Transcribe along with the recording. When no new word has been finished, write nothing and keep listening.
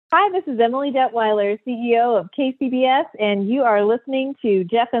Hi, this is Emily Detweiler, CEO of KCBS, and you are listening to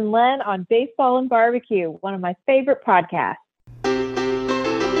Jeff and Len on Baseball and Barbecue, one of my favorite podcasts.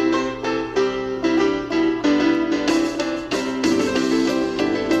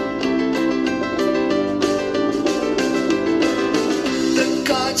 The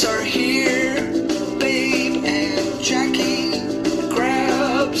gods are here, Babe and Jackie.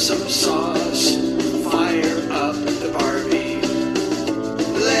 Grab some sauce, fire up the Barbie.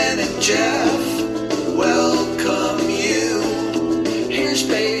 Len and Jeff welcome you. Here's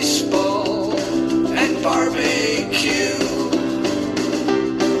baseball and barbecue.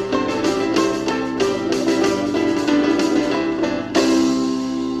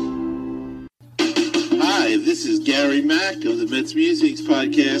 Hi, this is Gary Mack of the Mets Musics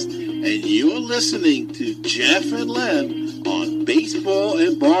Podcast, and you're listening to Jeff and Len on Baseball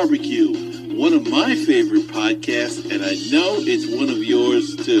and Barbecue. One of my favorite podcasts, and I know it's one of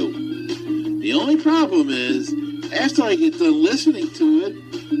yours too. The only problem is, after I get done listening to it,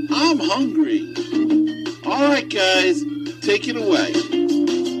 I'm hungry. All right, guys, take it away.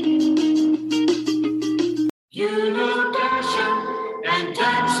 You know Dasher and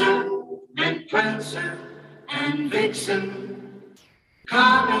Dancer and Prancer and Vixen,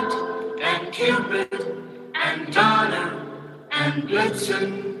 Comet and Cupid and Donner and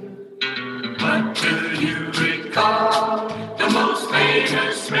Blitzen. But do you recall the most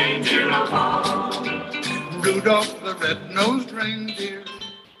famous reindeer of all? Rudolph the red-nosed reindeer.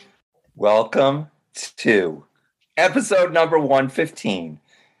 Welcome to episode number 115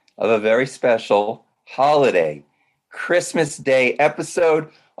 of a very special holiday Christmas Day episode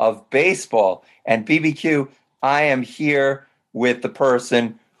of Baseball and BBQ. I am here with the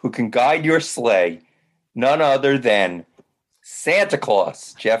person who can guide your sleigh, none other than Santa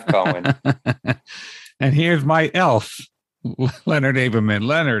Claus, Jeff Cohen. And here's my elf, Leonard Aberman.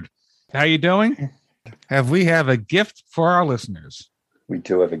 Leonard, how you doing? We have a gift for our listeners. We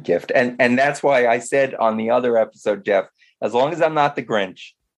do have a gift. And that's why I said on the other episode, Jeff, as long as I'm not the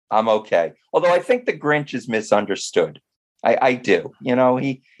Grinch, I'm okay. Although I think the Grinch is misunderstood. I do. You know,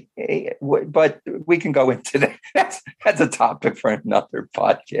 but we can go into that. That's a topic for another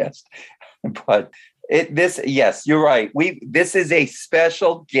podcast. But yes, you're right. This is a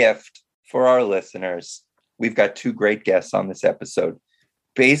special gift for our listeners. We've got two great guests on this episode.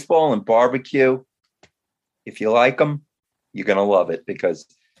 Baseball and Barbecue. If you like them, you're going to love it because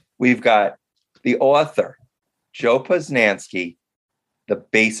we've got the author, Joe Posnanski, The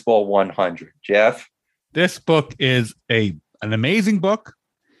Baseball 100. Jeff? This book is an amazing book.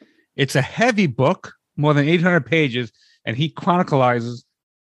 It's a heavy book, more than 800 pages, and he chronicles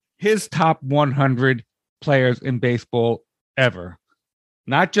his top 100 players in baseball ever.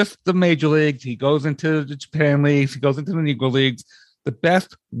 Not just the major leagues. He goes into the Japan leagues. He goes into the Negro leagues. The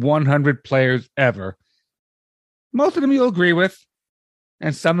best 100 players ever. Most of them you'll agree with,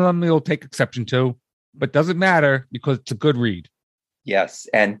 and some of them you'll take exception to, but doesn't matter because it's a good read. Yes,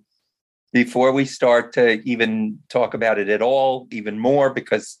 and before we start to even talk about it at all, even more,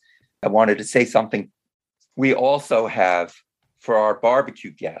 because I wanted to say something, we also have for our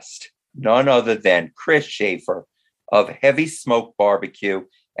barbecue guest, none other than Chris Schaefer of Heavy Smoke Barbecue.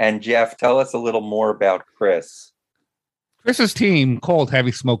 And Jeff, tell us a little more about Chris. Chris's team, called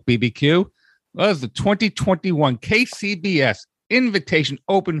Heavy Smoke BBQ, was the 2021 KCBS Invitation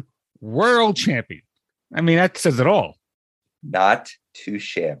Open World Champion. I mean, that says it all. Not too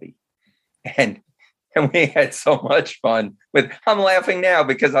shabby. And we had so much fun with, I'm laughing now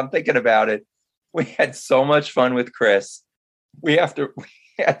because I'm thinking about it. We had so much fun with Chris.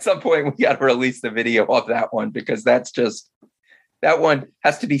 At some point, we got to release the video of that one because that one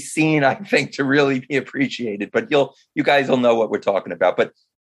has to be seen, I think, to really be appreciated. But you guys will know what we're talking about. But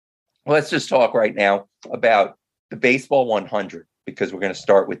let's just talk right now about the Baseball 100 because we're going to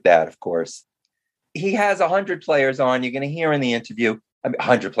start with that, of course. He has 100 players on. You're going to hear in the interview,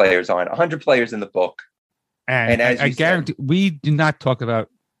 100 players on, 100 players in the book. And as I guarantee, we do not talk about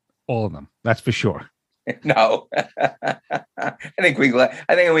all of them. That's for sure. No, I think we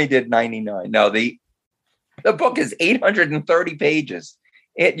did 99. No, the book is 830 pages.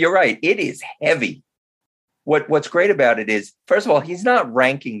 You're right. It is heavy. What's great about it is, first of all, he's not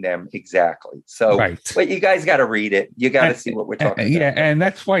ranking them exactly. So, right. But you guys got to read it. You got to see what we're talking about. Yeah, and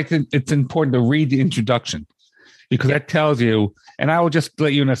that's why it's important to read the introduction because that tells you. And I will just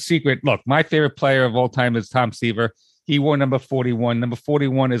let you in a secret. Look, my favorite player of all time is Tom Seaver. He wore number 41. Number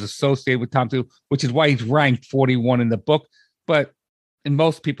 41 is associated with Tom Seaver, which is why he's ranked 41 in the book. But in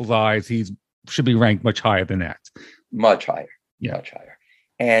most people's eyes, he should be ranked much higher than that. Much higher. Yeah. Much higher.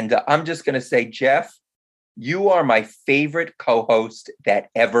 And I'm just going to say, Jeff, you are my favorite co-host that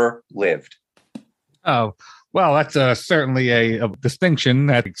ever lived. Oh, well, that's certainly a distinction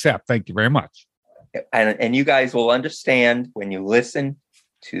that I accept. Thank you very much. And you guys will understand when you listen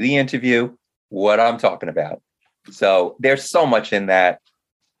to the interview what I'm talking about. So there's so much in that.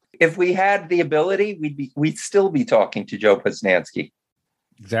 If we had the ability, we'd still be talking to Joe Posnanski.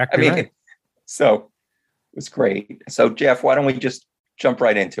 Exactly right. So it was great. So Jeff, why don't we just jump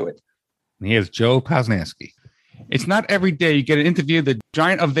right into it? And here's Joe Posnanski. It's not every day you get an interview the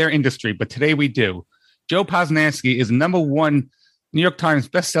giant of their industry, but today we do. Joe Posnanski is the #1 New York Times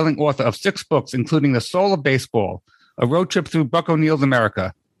bestselling author of 6 books, including The Soul of Baseball, A Road Trip Through Buck O'Neill's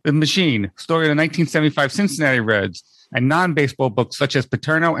America, The Machine, Story of the 1975 Cincinnati Reds, and non-baseball books such as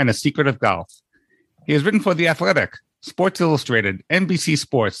Paterno and A Secret of Golf. He has written for The Athletic, Sports Illustrated, NBC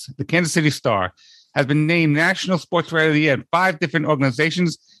Sports, The Kansas City Star, has been named National Sports Writer of the Year at 5 different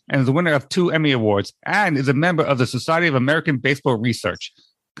organizations, and is the winner of 2 Emmy Awards, and is a member of the Society of American Baseball Research,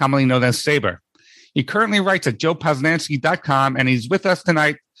 commonly known as SABR. He currently writes at joeposnanski.com, and he's with us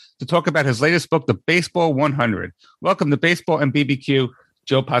tonight to talk about his latest book, The Baseball 100. Welcome to Baseball and BBQ,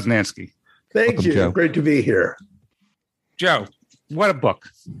 Joe Posnanski. Thank you. Joe. Great to be here. Joe, what a book.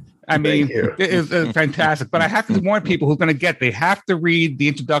 I mean, it is fantastic. But I have to warn people who are going to they have to read the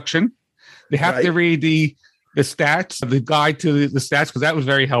introduction. They have to read the stats, the guide to the stats, because that was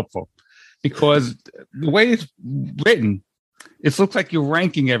very helpful. Because the way it's written, it looks like you're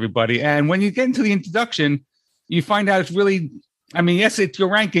ranking everybody. And when you get into the introduction, you find out it's really, I mean, yes, it's your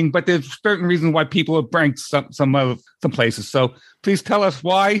ranking, but there's certain reasons why people have ranked some places. So please tell us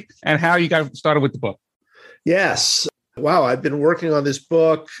why and how you got started with the book. Yes. Wow. I've been working on this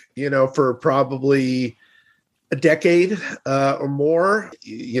book, for probably a decade or more,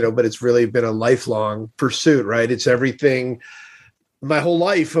 but it's really been a lifelong pursuit, right? It's everything, my whole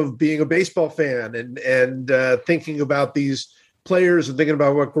life of being a baseball fan and thinking about these players and thinking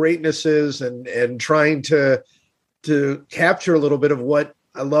about what greatness is and trying to capture a little bit of what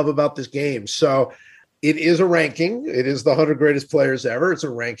I love about this game. So it is a ranking. It is the 100 greatest players ever. It's a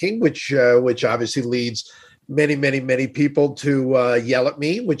ranking, which obviously leads many, many, many people to yell at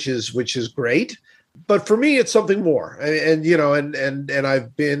me, which is great. But for me, it's something more. And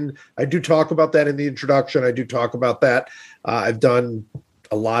I do talk about that in the introduction. I do talk about that. I've done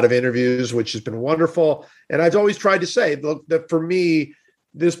a lot of interviews, which has been wonderful. And I've always tried to say that for me,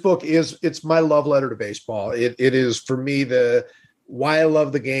 this book it's my love letter to baseball. It is for me why I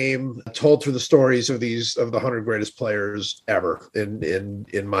love the game, told through the stories of the 100 greatest players ever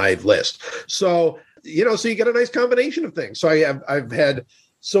in my list. So, so you get a nice combination of things. So I've had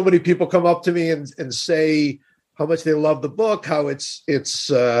so many people come up to me and say how much they love the book, how it's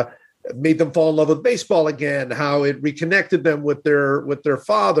made them fall in love with baseball again, how it reconnected them with their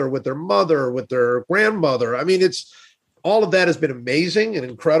father, with their mother, with their grandmother. I mean, it's all of that has been amazing and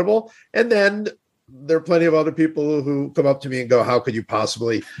incredible. And then there are plenty of other people who come up to me and go, how could you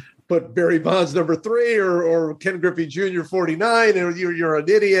possibly put Barry Bonds #3 or Ken Griffey Jr. 49, and you're an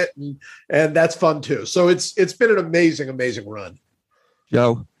idiot. And that's fun too. So it's been an amazing, amazing run.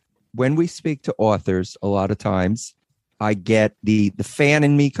 Joe, when we speak to authors, a lot of times I get the fan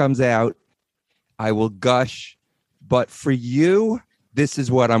in me comes out. I will gush. But for you, this is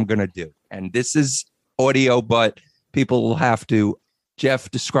what I'm going to do. And this is audio, but people will have to,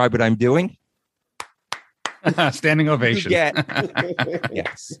 Jeff, describe what I'm doing. Standing ovation.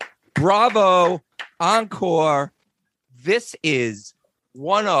 Yes. Bravo. Encore. This is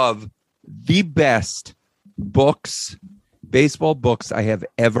one of the best books, baseball books I have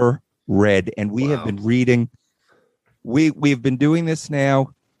ever read. And we have been reading. We've been doing this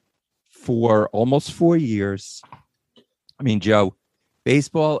now for almost 4 years. I mean, Joe,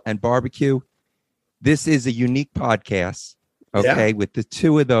 baseball and barbecue. This is a unique podcast. Okay. With the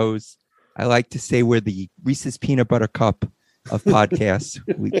two of those, I like to say we're the Reese's Peanut Butter Cup of podcasts.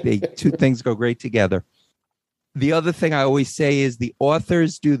 Two things go great together. The other thing I always say is the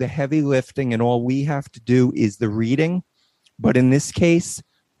authors do the heavy lifting and all we have to do is the reading. But in this case,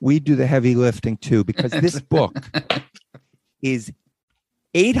 we do the heavy lifting too, because this book is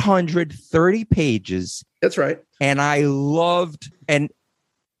 830 pages. That's right. And I loved, and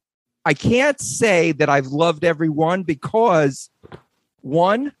I can't say that I've loved every one because,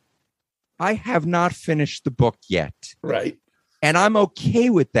 one, I have not finished the book yet. Right. And I'm okay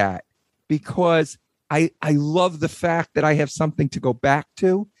with that because I love the fact that I have something to go back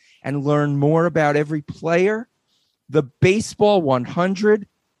to and learn more about every player. The Baseball 100,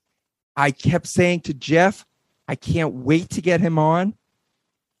 I kept saying to Jeff, I can't wait to get him on.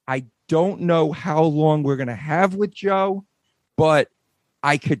 I don't know how long we're going to have with Joe, but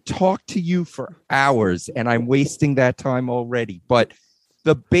I could talk to you for hours, and I'm wasting that time already. But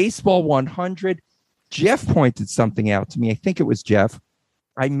the Baseball 100, Jeff pointed something out to me. I think it was Jeff.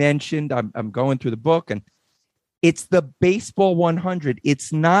 I mentioned I'm going through the book, and it's the Baseball 100.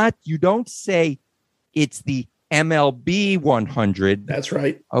 It's not, you don't say it's the MLB 100. That's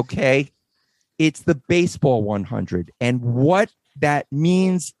right. Okay. It's the Baseball 100. And what that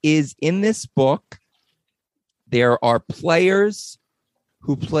means is in this book, there are players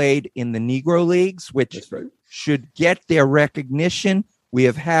who played in the Negro Leagues, which should get their recognition. We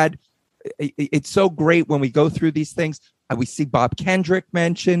have had, it's so great when we go through these things. We see Bob Kendrick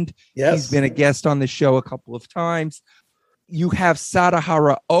mentioned. Yes. He's been a guest on the show a couple of times. You have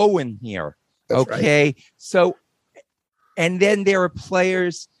Sadahara Owen here. That's okay. Right. So, and then there are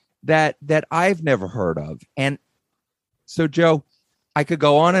players that I've never heard of. And so, Joe, I could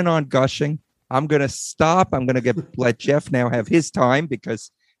go on and on gushing. I'm going to stop. I'm going to let Jeff now have his time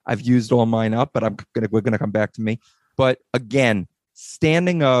because I've used all mine up, but we're going to come back to me. But again,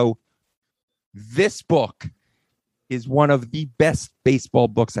 Standing O, this book is one of the best baseball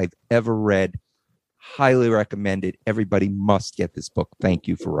books I've ever read. Highly recommended. Everybody must get this book. Thank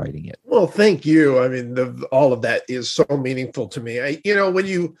you for writing it. Well, thank you. I mean, all of that is so meaningful to me.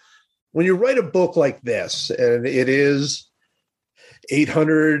 When you write a book like this, and it is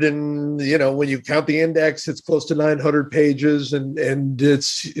 800, and when you count the index, it's close to 900 pages, and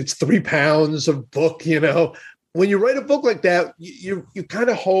it's 3 pounds of book. When you write a book like that, you kind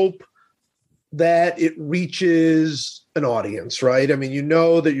of hope that it reaches an audience, right? I mean,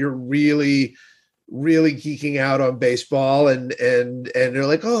 that you're really, really geeking out on baseball, and you're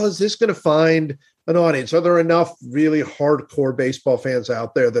like, oh, is this going to find an audience? Are there enough really hardcore baseball fans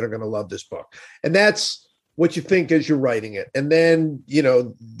out there that are going to love this book? And that's what you think as you're writing it. And then,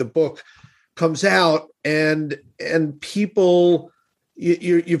 the book comes out, and people,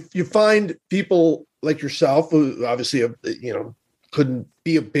 you find people like yourself, who obviously, couldn't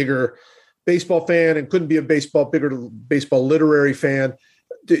be a bigger baseball fan and couldn't be a bigger baseball literary fan,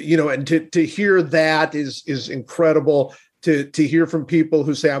 and to hear that is incredible. To hear from people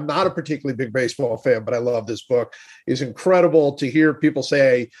who say, I'm not a particularly big baseball fan, but I love this book, is incredible. To hear people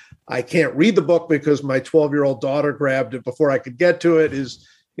say, I can't read the book because my 12-year-old daughter grabbed it before I could get to it, is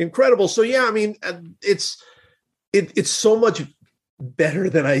incredible. So yeah, I mean, it's so much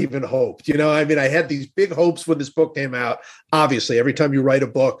better than I even hoped. I had these big hopes when this book came out. Obviously, every time you write a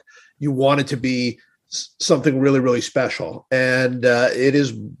book, you want it to be something really, really special. And it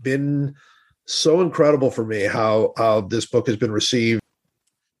has been so incredible for me how this book has been received.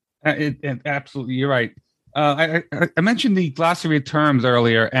 Absolutely, you're right. I mentioned the glossary of terms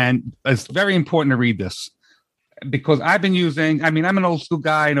earlier, and it's very important to read this because I've been using, I'm an old school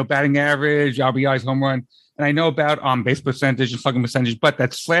guy, batting average, RBIs, home run, and I know about base percentage and slugging percentage, but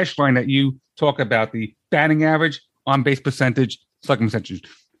that slash line that you talk about, the batting average, on base percentage, slugging percentage,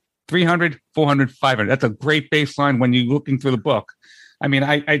 300, 400, 500. That's a great baseline when you're looking through the book. I mean,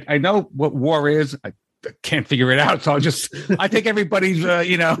 I know what WAR is. I can't figure it out, so I take everybody's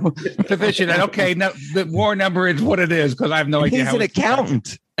position. And okay, now the WAR number is what it is because I have no idea. He's an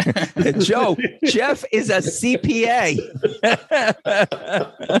accountant. Joe, Jeff is a CPA.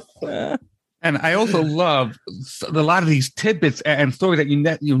 And I also love a lot of these tidbits and stories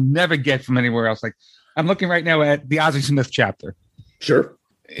that you'll never get from anywhere else. Like I'm looking right now at the Ozzie Smith chapter. Sure,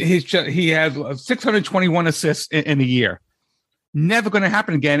 he has 621 assists in a year. Never going to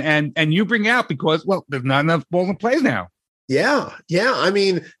happen again. And you bring out because, there's not enough balls in plays now. Yeah. I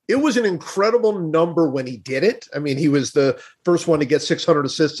mean, it was an incredible number when he did it. I mean, he was the first one to get 600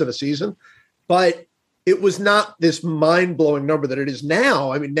 assists in a season, but it was not this mind-blowing number that it is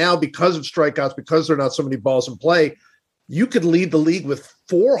now. I mean, now because of strikeouts, because there are not so many balls in play, you could lead the league with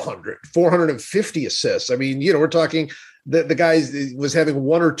 450 assists. I mean, we're talking the guy was having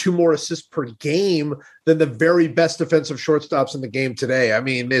 1 or 2 more assists per game than the very best defensive shortstops in the game today. I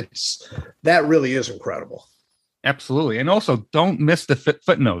mean, that really is incredible. Absolutely. And also don't miss the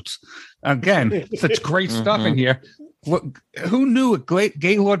footnotes. Again, such great stuff in here. Who knew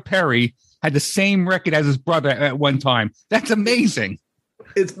Gaylord Perry had the same record as his brother at one time? That's amazing.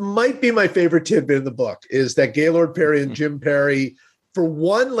 It might be my favorite tidbit in the book is that Gaylord Perry and Jim Perry, for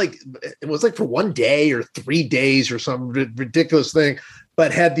one day or 3 days or some ridiculous thing,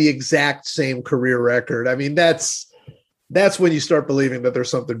 but had the exact same career record. I mean, that's when you start believing that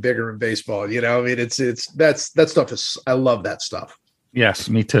there's something bigger in baseball. I mean, that stuff is, I love that stuff. Yes,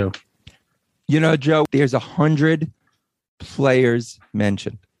 me too. Joe, there's 100 players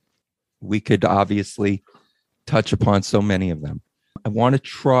mentioned. We could obviously touch upon so many of them. I want to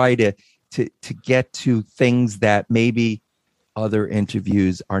try to get to things that maybe other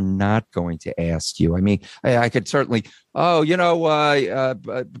interviews are not going to ask you. I mean, I could certainly, Buck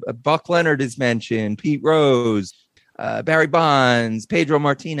Leonard is mentioned, Pete Rose, Barry Bonds, Pedro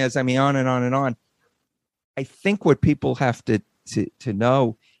Martinez. I mean, on and on and on. I think what people have to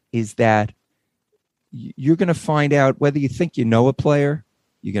know is that you're going to find out whether you think you know a player,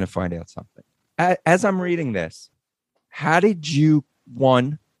 you're going to find out something. As I'm reading this, how did you,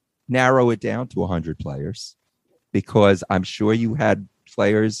 one, narrow it down to 100 players? Because I'm sure you had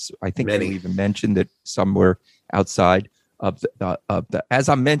players, I think you even mentioned that some were outside of the, as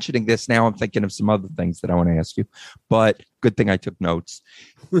I'm mentioning this now, I'm thinking of some other things that I want to ask you, but good thing I took notes.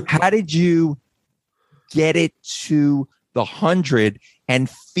 How did you get it to the 100 and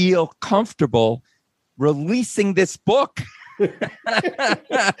feel comfortable releasing this book?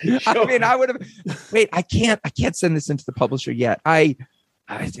 I mean, I would have, wait, I can't send this into the publisher yet.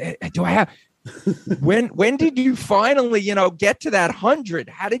 When did you finally, get to that 100?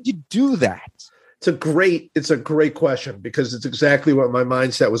 How did you do that? It's a great question, because it's exactly what my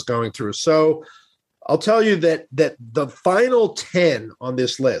mindset was going through. So I'll tell you that the final 10 on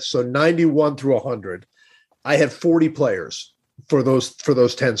this list, so 91 through 100, I had 40 players for those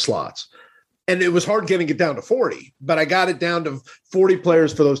 10 slots. And it was hard getting it down to 40, but I got it down to 40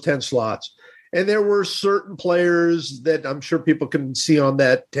 players for those 10 slots. And there were certain players that I'm sure people can see on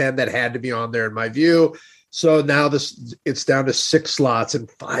that 10 that had to be on there in my view. So now it's down to 6 slots and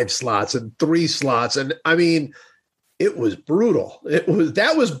 5 slots and 3 slots. And I mean, it was brutal.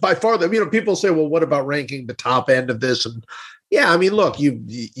 That was by far people say, well, what about ranking the top end of this? And yeah, I mean, look,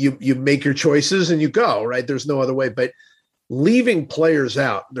 you make your choices and you go, right? There's no other way, but leaving players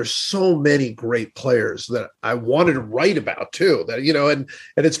out, there's so many great players that I wanted to write about too, that, and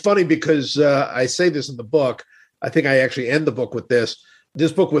it's funny because I say this in the book. I think I actually end the book with this.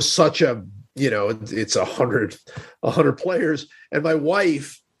 This book was such a, it's 100 players. And my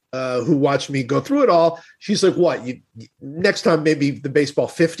wife, who watched me go through it all, she's like, what, next time, maybe the baseball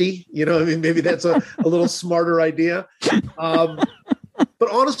 50, maybe that's a little smarter idea.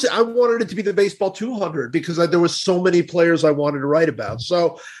 But honestly, I wanted it to be the baseball 200 because there was so many players I wanted to write about.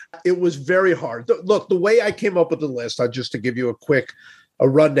 So it was very hard. Look, the way I came up with the list, just to give you a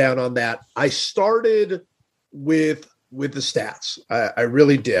rundown on that, I started with the stats. I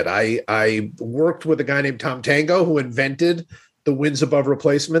really did. I worked with a guy named Tom Tango, who invented the wins above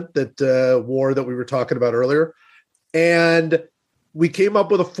replacement, that war that we were talking about earlier. And we came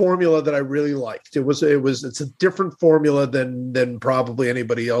up with a formula that I really liked. It's a different formula than probably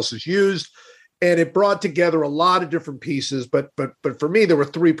anybody else has used. And it brought together a lot of different pieces. But for me, there were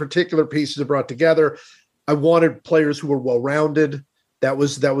 3 particular pieces it brought together. I wanted players who were well-rounded. That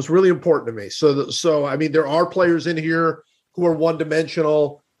was really important to me. So I mean, there are players in here who are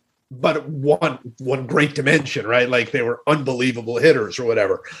one-dimensional, but one great dimension, right? Like they were unbelievable hitters or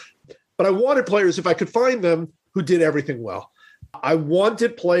whatever. But I wanted players, if I could find them, who did everything well. I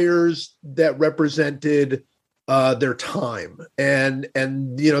wanted players that represented their time. And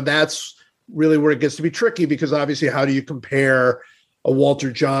that's really where it gets to be tricky, because obviously, how do you compare a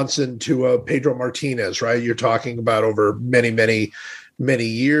Walter Johnson to a Pedro Martinez, right? You're talking about over many, many, many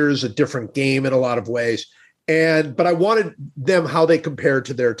years, a different game in a lot of ways. But I wanted them how they compared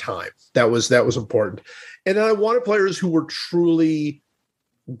to their time. That was important. And then I wanted players who were truly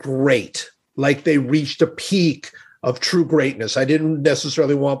great, like they reached a peak of true greatness. I didn't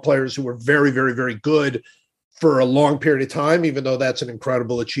necessarily want players who were very, very, very good for a long period of time, even though that's an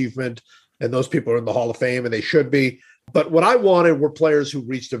incredible achievement. And those people are in the Hall of Fame and they should be. But what I wanted were players who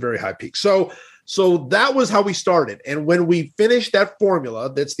reached a very high peak. So that was how we started. And when we finished that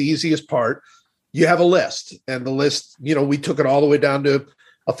formula, that's the easiest part, you have a list. And the list, we took it all the way down to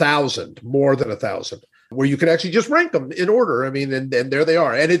 1,000, more than 1,000, where you could actually just rank them in order. I mean, and there they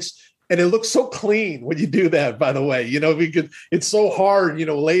are. And it looks so clean when you do that, by the way, because it's so hard,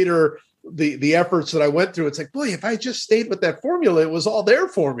 later, the efforts that I went through, it's like, boy, if I just stayed with that formula, it was all there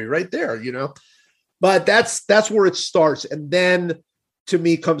for me right there, but that's where it starts. And then to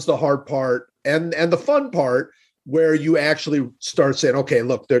me comes the hard part and the fun part, where you actually start saying, okay,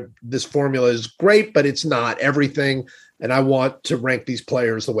 look, this formula is great, but it's not everything. And I want to rank these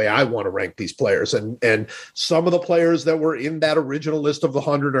players the way I want to rank these players. And some of the players that were in that original list of the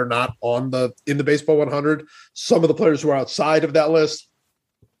 100 are not in the baseball 100. Some of the players who are outside of that list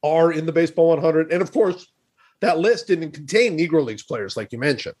are in the baseball 100. And of course, that list didn't contain Negro Leagues players, like you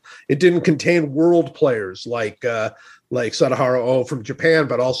mentioned. It didn't contain world players like Sadaharu Oh from Japan,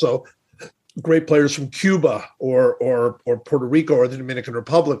 but also great players from Cuba or Puerto Rico or the Dominican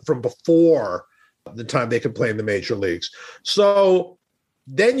Republic from before the time they could play in the major leagues. So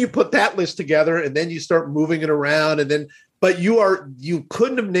then you put that list together and then you start moving it around. And then But you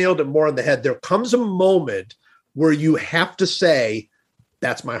couldn't have nailed it more on the head. There comes a moment where you have to say,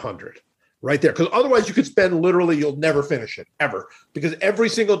 that's my 100 right there. Because otherwise you could spend literally, you'll never finish it ever. Because every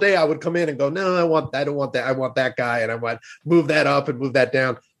single day I would come in and go, no, I don't want that. I want that guy. And I want move that up and move that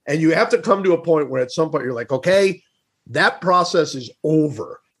down. And you have to come to a point where at some point you're like, okay, that process is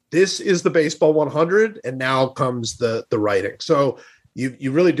over. This is the baseball 100. And now comes the writing. So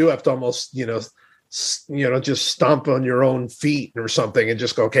you really do have to almost, just stomp on your own feet or something and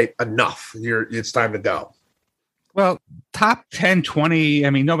just go, okay, enough. It's time to go. Well, top 10, 20, I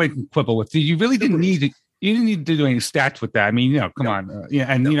mean, nobody can quibble with you. You really didn't need to. You didn't need to do any stats with that. I mean, come on.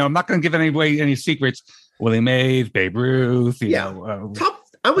 I'm not going to give any secrets. Willie Mays, Babe Ruth, top.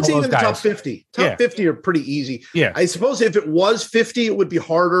 I would say even the top 50. Top 50 are pretty easy. Yeah. I suppose if it was 50, it would be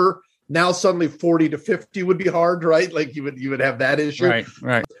harder. Now suddenly 40 to 50 would be hard, right? Like you would have that issue.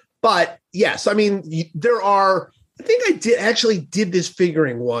 Right. But yes, I mean, there are, I think I did this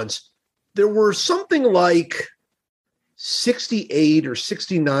figuring once. There were something like 68 or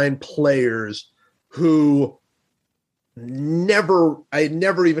 69 players who I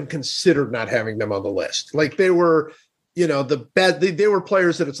never even considered not having them on the list. Like they were, they were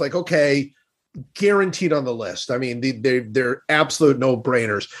players that it's like, okay, guaranteed on the list. I mean, they're absolute no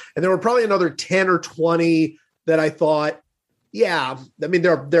brainers. And there were probably another 10 or 20 that I thought, yeah, I mean,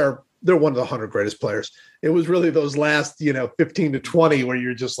 they're one of the 100 greatest players. It was really those last, 15 to 20 where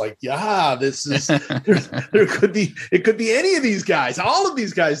you're just like, yeah, this is, it could be any of these guys. All of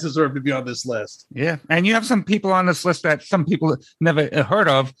these guys deserve to be on this list. Yeah. And you have some people on this list that some people never heard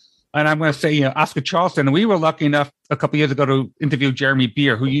of. And I'm going to say, Oscar Charleston. We were lucky enough a couple of years ago to interview Jeremy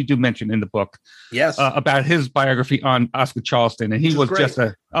Beer, who you do mention in the book. Yes. About his biography on Oscar Charleston. And he was just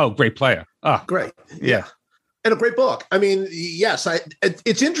great player. Oh, great. Yeah. And a great book. I mean, yes,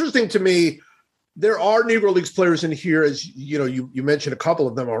 it's interesting to me. There are Negro Leagues players in here, as you mentioned a couple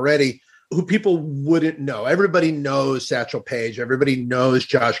of them already, who people wouldn't know. Everybody knows Satchel Paige. Everybody knows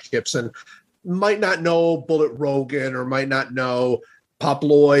Josh Gibson. Might not know Bullet Rogan, or might not know Pop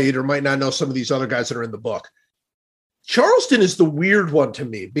Lloyd, or might not know some of these other guys that are in the book. Charleston is the weird one to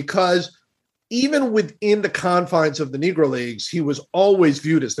me because even within the confines of the Negro Leagues, he was always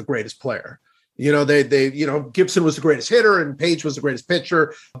viewed as the greatest player. Gibson was the greatest hitter and Page was the greatest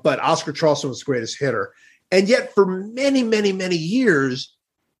pitcher, but Oscar Charleston was the greatest hitter. And yet for many, many, many years,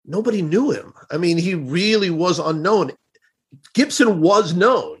 nobody knew him. I mean, he really was unknown. Gibson was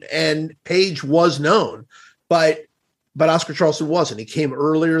known and Page was known, but Oscar Charleston wasn't. He came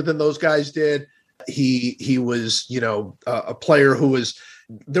earlier than those guys did. He was, a player who was,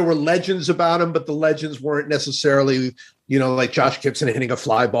 there were legends about him, but the legends weren't necessarily, like Josh Gibson hitting a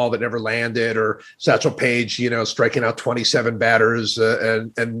fly ball that never landed, or Satchel Paige, striking out 27 batters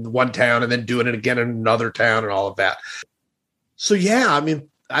and one town and then doing it again in another town and all of that. So, yeah, I mean,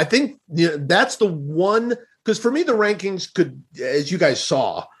 I think that's the one, because for me, the rankings could, as you guys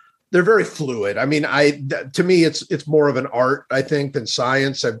saw, they're very fluid. I mean, to me, it's more of an art, I think, than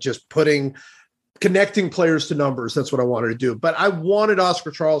science. I'm just connecting players to numbers. That's what I wanted to do. But I wanted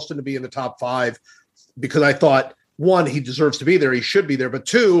Oscar Charleston to be in the top 5 because I thought, one, he deserves to be there. He should be there. But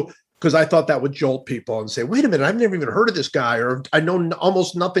two, because I thought that would jolt people and say, wait a minute, I've never even heard of this guy, or I know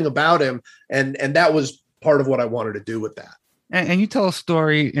almost nothing about him. And that was part of what I wanted to do with that. And you tell a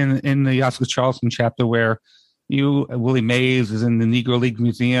story in the Oscar Charleston chapter where Willie Mays is in the Negro League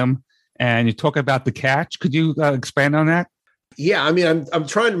Museum and you talk about the catch. Could you expand on that? Yeah, I mean, I'm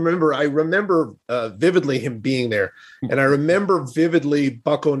trying to remember. I remember vividly him being there, and I remember vividly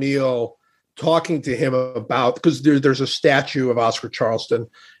Buck O'Neil talking to him about, because there's a statue of Oscar Charleston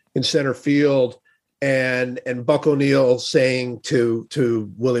in center field, and Buck O'Neil saying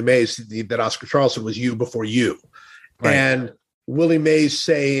to Willie Mays that Oscar Charleston was you before you, right. And Willie Mays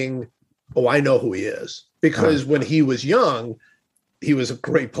saying, "Oh, I know who he is," because when he was young, he was a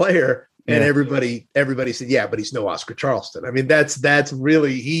great player. And everybody said, yeah, but he's no Oscar Charleston. I mean, that's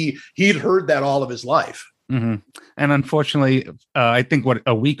really, he'd heard that all of his life. Mm-hmm. And unfortunately, I think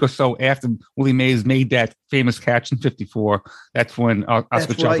a week or so after Willie Mays made that famous catch in '54, that's when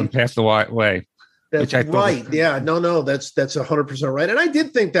Oscar Charleston passed away. That's right. Yeah, no, that's 100% right. And I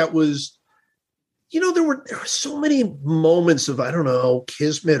did think that was, there were so many moments of, I don't know,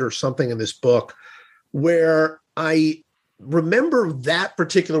 kismet or something in this book where I remember that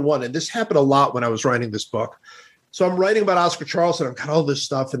particular one. And this happened a lot when I was writing this book. So I'm writing about Oscar Charleston. I've got all this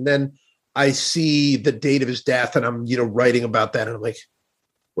stuff. And then I see the date of his death and I'm, writing about that. And I'm like,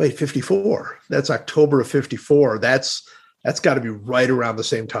 wait, 54, that's October of 54. That's gotta be right around the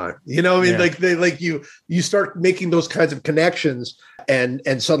same time. You start making those kinds of connections and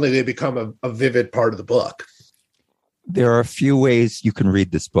suddenly they become a vivid part of the book. there are a few ways you can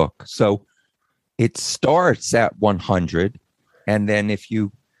read this book. So it starts at 100. And then if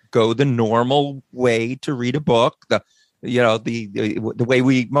you go the normal way to read a book, the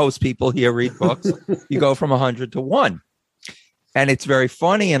way most people here read books, you go from 100 to 1. And it's very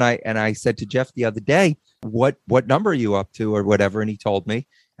funny. And I said to Jeff the other day, what number are you up to or whatever? And he told me,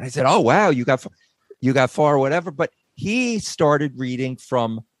 and I said, oh, wow, you got far or whatever. But he started reading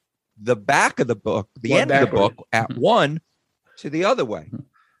from the back of the book, the end of the book at 1 to the other way.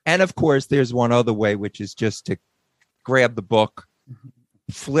 And of course, there's one other way, which is just to grab the book,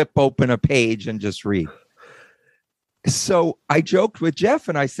 flip open a page and just read. So I joked with Jeff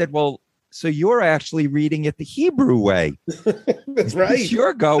and I said, well, so you're actually reading it the Hebrew way. That's right.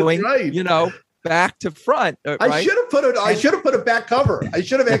 You're going, right. Back to front. Right? I should have put a back cover. I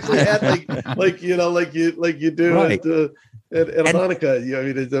should have actually had like you do right. at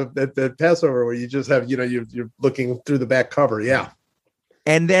Hanukkah, at Passover, where you just have, you're looking through the back cover. Yeah.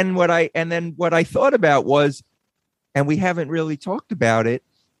 And then what I thought about was, and we haven't really talked about it,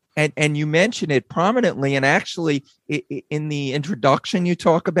 and you mention it prominently, and actually in the introduction you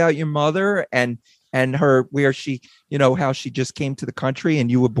talk about your mother and her, where she, how she just came to the country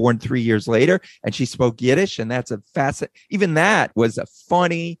and you were born 3 years later and she spoke Yiddish, and that's even that was a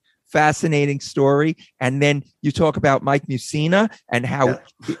funny, fascinating story. And then you talk about Mike Mussina and how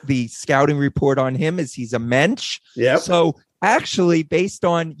the scouting report on him is he's a mensch. Yeah. So actually, based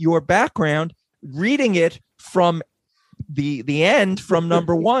on your background, reading it from the end, from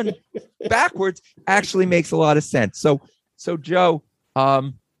number 1 backwards, actually makes a lot of sense. So Joe,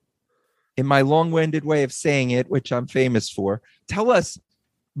 in my long-winded way of saying it, which I'm famous for, tell us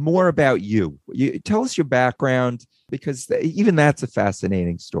more about you. Tell us your background, because even that's a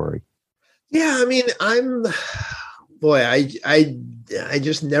fascinating story. Yeah, I mean, I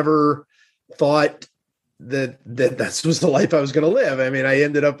just never thought that was the life I was going to live. I mean, I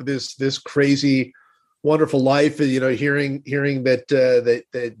ended up with this crazy, wonderful life. Hearing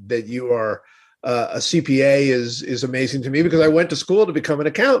that you are a CPA is amazing to me, because I went to school to become an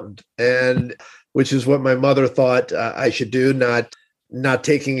accountant, and which is what my mother thought I should do, not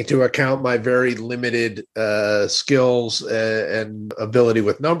taking into account my very limited skills and ability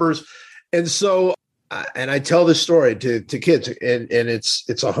with numbers. And so, and I tell this story to kids, and it's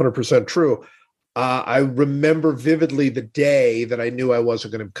 100% true. I remember vividly the day that I knew I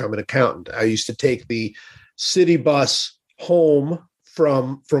wasn't going to become an accountant. I used to take the city bus home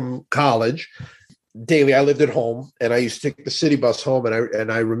from college daily. I lived at home, and I used to take the city bus home.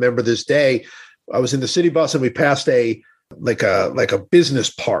 And I remember this day, I was in the city bus and we passed a business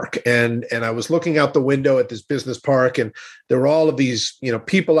park, and I was looking out the window at this business park, and there were all of these,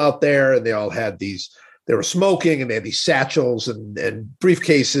 people out there, and they all had they were smoking, and they had these satchels and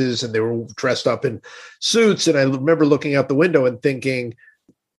briefcases, and they were dressed up in suits. And I remember looking out the window and thinking,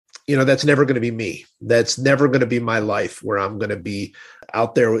 that's never going to be me. That's never going to be my life, where I'm going to be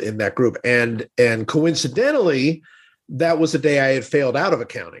out there in that group. And coincidentally, that was the day I had failed out of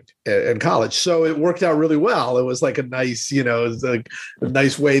accounting in college. So it worked out really well. It was like a nice, it was a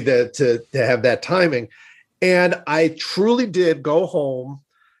nice way to have that timing. And I truly did go home.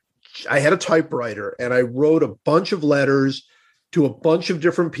 I had a typewriter, and I wrote a bunch of letters to a bunch of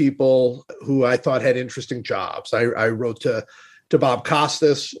different people who I thought had interesting jobs. I wrote to Bob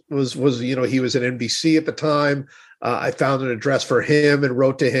Costas, was he was at NBC at the time. I found an address for him and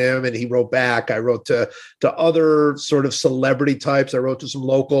wrote to him, and he wrote back. I wrote to other sort of celebrity types. I wrote to some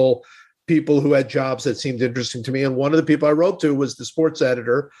local people who had jobs that seemed interesting to me. And one of the people I wrote to was the sports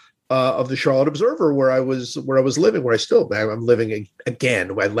editor of the Charlotte Observer, where I was living, I'm living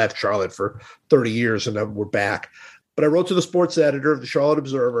again. I left Charlotte for 30 years and we're back. But I wrote to the sports editor of the Charlotte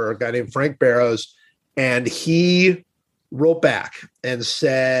Observer, a guy named Frank Barrows, and he wrote back and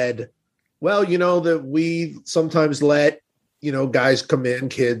said, well, that we sometimes let, guys come in,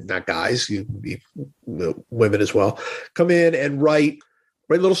 not guys, women as well, come in and write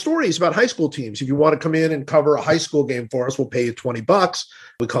little stories about high school teams. If you want to come in and cover a high school game for us, we'll pay you $20.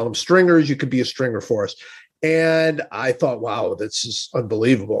 We call them stringers. You could be a stringer for us. And I thought, wow, this is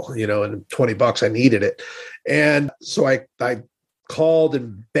unbelievable, and $20, I needed it. And so I called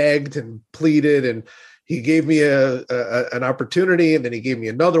and begged and pleaded, and he gave me an opportunity, and then he gave me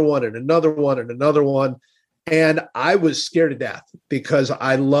another one and another one and another one. And I was scared to death because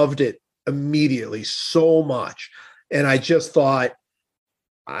I loved it immediately so much. And I just thought,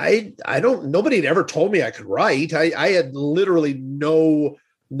 nobody had ever told me I could write. I had literally no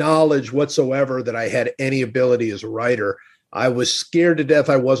knowledge whatsoever that I had any ability as a writer. I was scared to death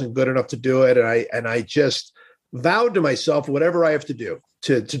I wasn't good enough to do it. And I just vowed to myself, whatever I have to do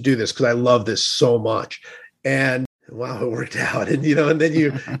to do this, because I love this so much. And wow, it worked out. And,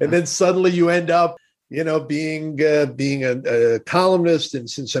 and then suddenly you end up, being a columnist in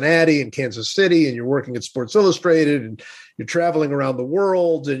Cincinnati and Kansas City, and you're working at Sports Illustrated, and you're traveling around the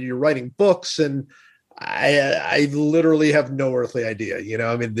world, and you're writing books. And I literally have no earthly idea,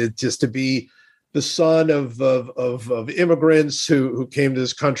 just to be the son of immigrants who came to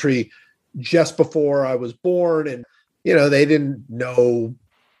this country just before I was born. And, they didn't know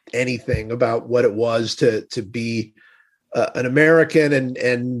anything about what it was to be an American,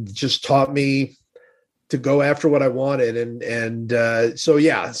 and just taught me to go after what I wanted. So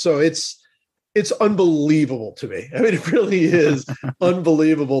it's unbelievable to me. I mean, it really is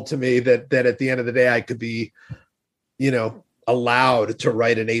unbelievable to me that at the end of the day, I could be, allowed to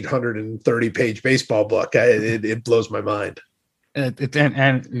write an 830-page baseball book. It blows my mind. And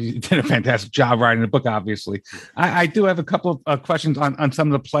you did a fantastic job writing the book, obviously. I do have a couple of questions on some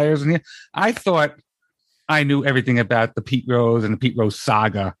of the players in here. I thought I knew everything about the Pete Rose and the Pete Rose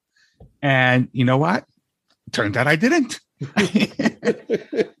saga. And you know what? Turns out I didn't.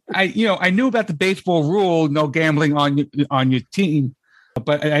 I knew about the baseball rule, no gambling on your team,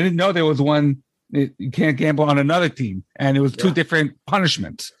 but I didn't know there was one, you can't gamble on another team, and it was two different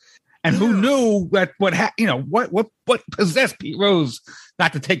punishments. And who knew that what possessed Pete Rose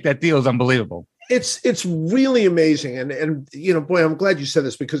not to take that deal is unbelievable. It's really amazing. And boy, I'm glad you said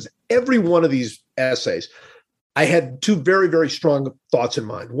this, because every one of these essays, I had two very, very strong thoughts in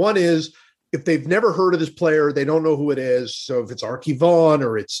mind. One is, if they've never heard of this player, they don't know who it is. So if it's Archie Vaughan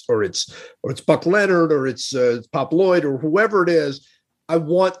or it's Buck Leonard or it's Pop Lloyd or whoever it is, I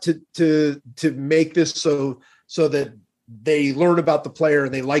want to make this so that they learn about the player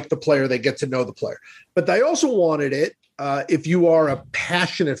and they like the player, they get to know the player. But I also wanted it, if you are a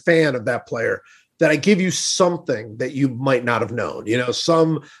passionate fan of that player, that I give you something that you might not have known,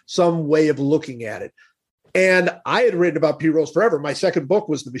 some way of looking at it. And I had written about Pete Rose forever. My second book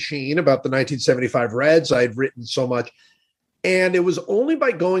was The Machine, about the 1975 Reds. I had written so much. And it was only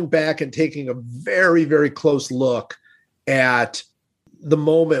by going back and taking a very, very close look at the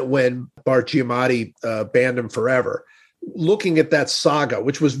moment when Bart Giamatti banned him forever, looking at that saga,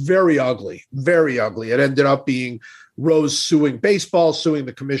 which was very ugly, very ugly. It ended up being Rose suing baseball, suing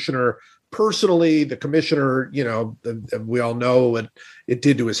the commissioner personally. The commissioner, we all know what it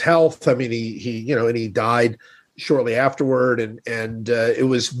did to his health. I mean, he died shortly afterward, and it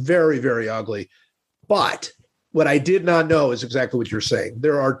was very, very ugly. But what I did not know is exactly what you're saying.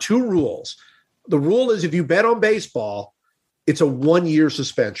 There are two rules. The rule is, if you bet on baseball, it's a 1-year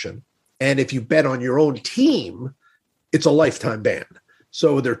suspension. And if you bet on your own team, it's a lifetime ban.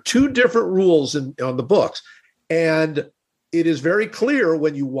 So there are two different rules on the books. And it is very clear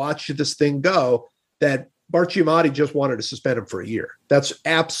when you watch this thing go that Bart Giamatti just wanted to suspend him for a year. That's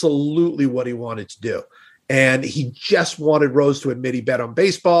absolutely what he wanted to do. And he just wanted Rose to admit he bet on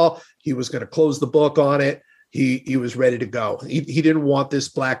baseball. He was going to close the book on it. He was ready to go. He didn't want this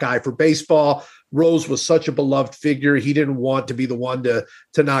black eye for baseball. Rose was such a beloved figure. He didn't want to be the one to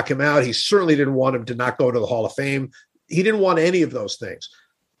knock him out. He certainly didn't want him to not go to the Hall of Fame. He didn't want any of those things.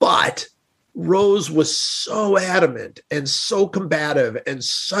 But Rose was so adamant and so combative and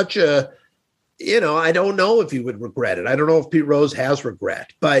such a, I don't know if he would regret it. I don't know if Pete Rose has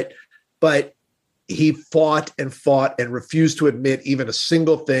regret, but he fought and refused to admit even a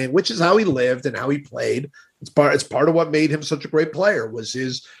single thing, which is how he lived and how he played. It's part of what made him such a great player, was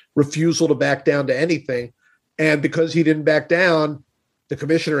his refusal to back down to anything. And because he didn't back down, the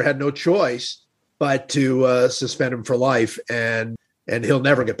commissioner had no choice but to suspend him for life, and he'll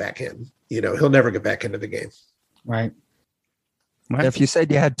never get back in. He'll never get back into the game. Right. If you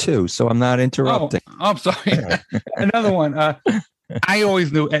said you had two, so I'm not interrupting. Oh, I'm sorry. Another one. I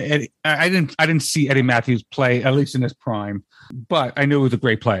always knew Eddie. I didn't see Eddie Matthews play, at least in his prime, but I knew he was a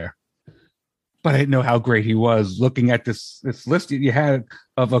great player. But I didn't know how great he was. Looking at this list that you had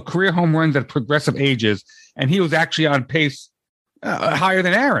of a career home runs at progressive ages, and he was actually on pace higher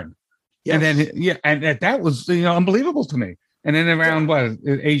than Aaron. Yes. And then that was unbelievable to me. And then around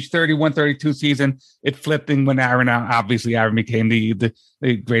age 31, 32 season, it flipped, and when Aaron became the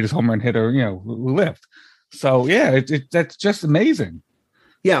greatest home run hitter who lived. So that's just amazing.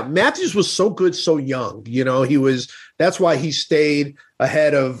 Yeah, Matthews was so good so young. That's why he stayed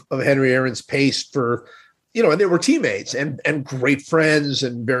ahead of Henry Aaron's pace for, and they were teammates and great friends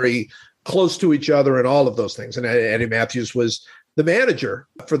and very close to each other and all of those things. And Eddie Matthews was the manager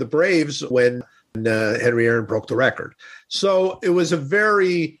for the Braves when Henry Aaron broke the record. So it was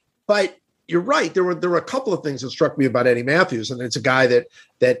but you're right. There were a couple of things that struck me about Eddie Matthews, and it's a guy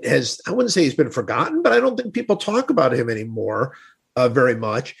that has, I wouldn't say he's been forgotten, but I don't think people talk about him anymore very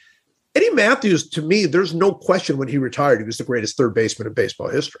much. Eddie Matthews, to me, there's no question when he retired, he was the greatest third baseman in baseball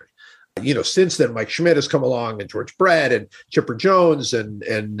history. Since then, Mike Schmidt has come along, and George Brett, and Chipper Jones, and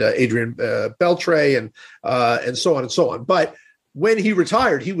Adrian Beltre, and so on and so on. But when he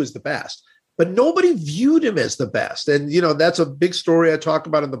retired, he was the best. But nobody viewed him as the best. And, that's a big story I talk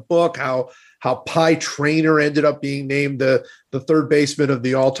about in the book, how Pie Traynor ended up being named the third baseman of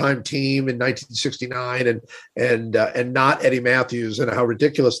the all-time team in 1969 and not Eddie Matthews, and how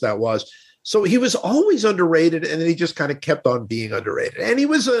ridiculous that was. So he was always underrated, and then he just kind of kept on being underrated. And he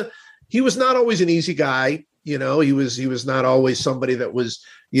was not always an easy guy. He was not always somebody that was,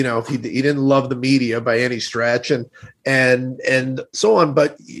 he didn't love the media by any stretch and so on.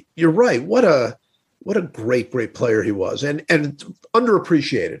 But you're right. What a great player he was, and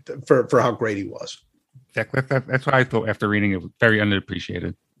underappreciated for how great he was. That's what I thought after reading it. Very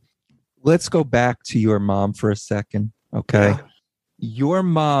underappreciated. Let's go back to your mom for a second. Okay. Yeah. Your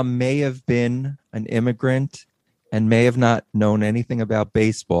mom may have been an immigrant and may have not known anything about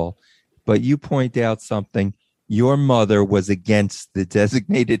baseball, but you point out something. Your mother was against the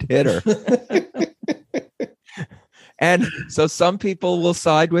designated hitter. And so some people will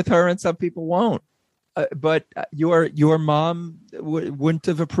side with her and some people won't. But your mom wouldn't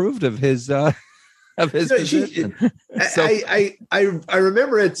have approved of his position. I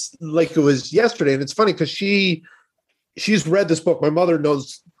remember it's like it was yesterday, and it's funny because she's read this book. My mother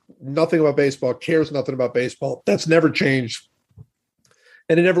knows nothing about baseball, cares nothing about baseball. That's never changed,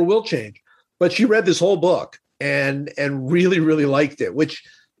 and it never will change. But she read this whole book and really, really liked it, which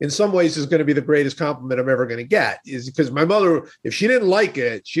in some ways is going to be the greatest compliment I'm ever going to get, is because my mother, if she didn't like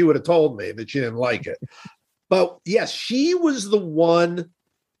it, she would have told me that she didn't like it. But yes, she was the one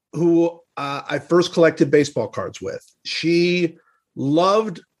who I first collected baseball cards with. She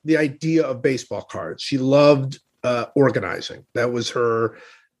loved the idea of baseball cards. She loved organizing. That was her,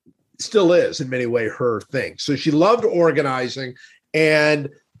 still is in many ways her thing. So she loved organizing, and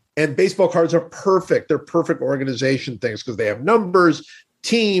baseball cards are perfect. They're perfect organization things because they have numbers,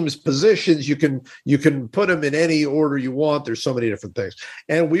 teams, positions. You can put them in any order you want. There's so many different things.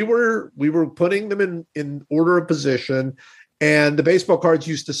 And we were putting them in order of position. And the baseball cards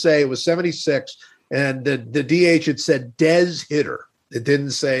used to say it was 76, and the DH had said Des hitter. It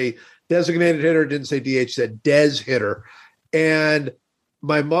didn't say designated hitter, it didn't say DH, it said Des hitter. And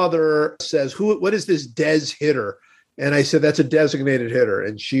my mother says, what is this Des hitter? And I said, that's a designated hitter.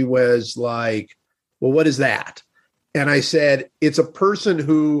 And she was like, well, what is that? And I said, it's a person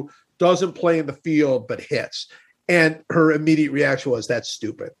who doesn't play in the field but hits. And her immediate reaction was, that's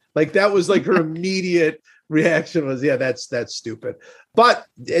stupid. Like that was like her immediate reaction was, yeah, that's stupid. But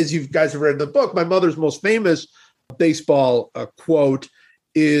as you guys have read in the book, my mother's most famous baseball quote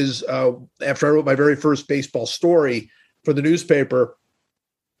is after I wrote my very first baseball story for the newspaper,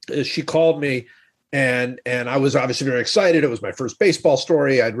 she called me. And I was obviously very excited. It was my first baseball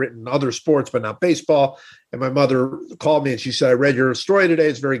story. I'd written other sports, but not baseball. And my mother called me and she said, I read your story today.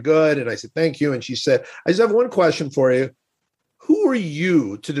 It's very good. And I said, thank you. And she said, I just have one question for you. Who are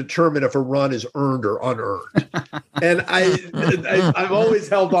you to determine if a run is earned or unearned? And I've always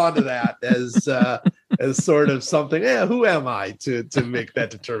held on to that as sort of something. Yeah, who am I to make that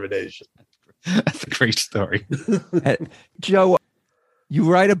determination? That's a great story. Joe, you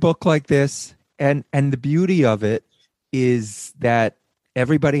write a book like this. And the beauty of it is that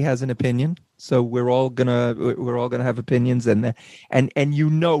everybody has an opinion. So we're all gonna have opinions, and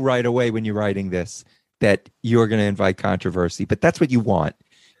right away when you're writing this that you're gonna invite controversy. But that's what you want.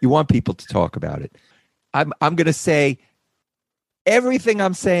 You want people to talk about it. I'm gonna say everything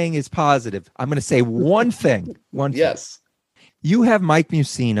I'm saying is positive. I'm gonna say one thing. Yes. You have Mike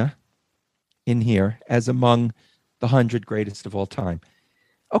Mussina in here as among the 100 greatest of all time.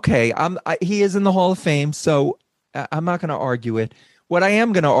 Okay, he is in the Hall of Fame, so I'm not going to argue it. What I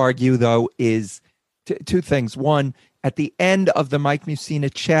am going to argue, though, is two things. One, at the end of the Mike Mussina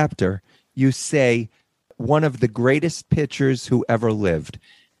chapter, you say one of the greatest pitchers who ever lived.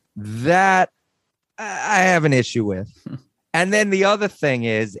 That I have an issue with. And then the other thing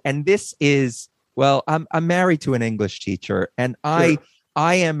is, and this is, well, I'm married to an English teacher, and I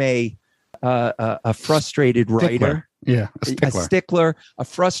am a frustrated writer. Yeah, a stickler, a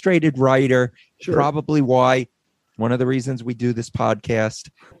frustrated writer. Sure. Probably why one of the reasons we do this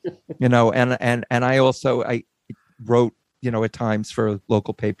podcast, and I wrote, at times for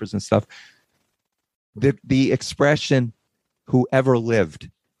local papers and stuff. The expression "whoever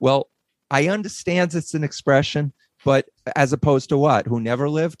lived." Well, I understand it's an expression, but as opposed to what? Who never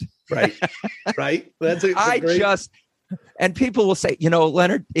lived? Right. Right. That's and people will say,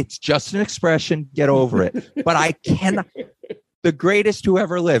 Leonard, it's just an expression. Get over it. But I the greatest who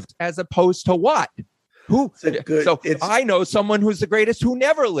ever lived, as opposed to what? Who? I know someone who's the greatest who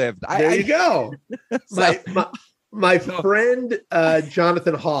never lived. There you go. My friend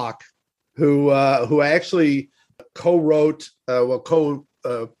Jonathan Hawk, who I actually co-wrote,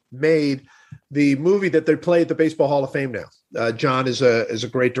 made the movie that they play at the Baseball Hall of Fame now. John is a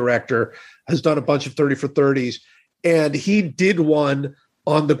great director, has done a bunch of 30 for 30s, and he did one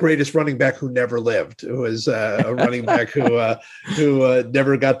on the greatest running back who never lived, who was a running back who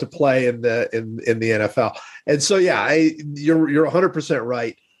never got to play in the NFL. And so, yeah, you're 100%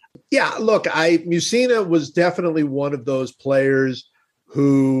 right. Yeah, look, Mussina was definitely one of those players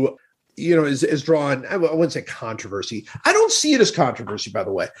who, is drawn, I wouldn't say controversy. I don't see it as controversy, by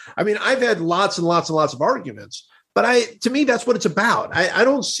the way. I mean, I've had lots and lots and lots of arguments, but to me, that's what it's about. I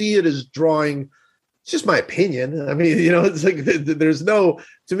don't see it as drawing. It's just my opinion. I mean, it's like there's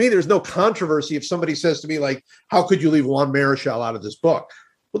no controversy if somebody says to me, like, how could you leave Juan Marichal out of this book?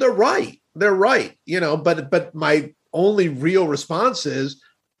 Well, they're right. But my only real response is,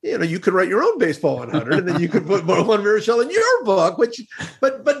 you could write your own Baseball 100 and then you could put Juan Marichal in your book,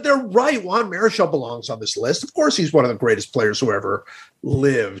 but they're right. Juan Marichal belongs on this list. Of course, he's one of the greatest players who ever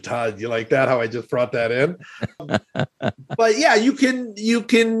lived. Huh? You like that? How I just brought that in? But yeah, you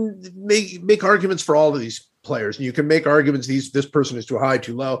can make arguments for all of these players. And you can make arguments. This person is too high,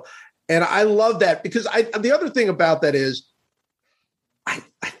 too low. And I love that because the other thing about that is I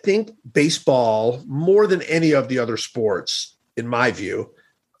think baseball, more than any of the other sports, in my view,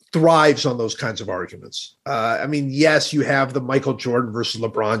 thrives on those kinds of arguments. I mean, yes, you have the Michael Jordan versus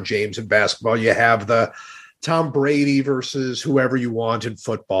LeBron James in basketball. You have the Tom Brady versus whoever you want in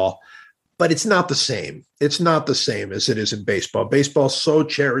football, but it's not the same. It's not the same as it is in baseball. Baseball so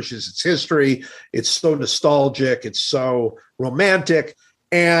cherishes its history. It's so nostalgic. It's so romantic.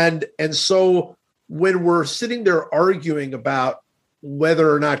 And so when we're sitting there arguing about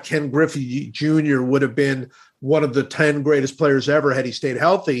whether or not Ken Griffey Jr. would have been one of the 10 greatest players ever had he stayed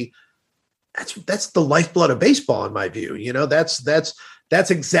healthy, that's the lifeblood of baseball, in my view. That's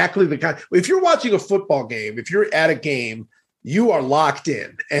exactly the kind. If you're watching a football game, if you're at a game, you are locked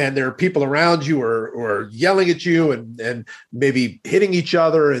in, and there are people around you who are yelling at you and maybe hitting each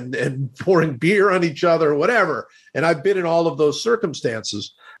other and pouring beer on each other or whatever. And I've been in all of those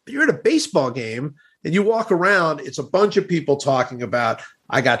circumstances. But you're at a baseball game and you walk around, it's a bunch of people talking about,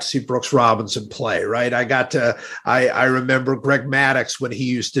 I got to see Brooks Robinson play, right? I remember Greg Maddux when he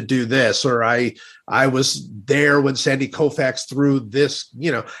used to do this, or I was there when Sandy Koufax threw this,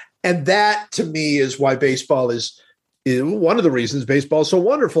 and that to me is why baseball is one of the reasons baseball is so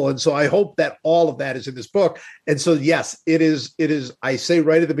wonderful. And so I hope that all of that is in this book. And so, yes, it is. I say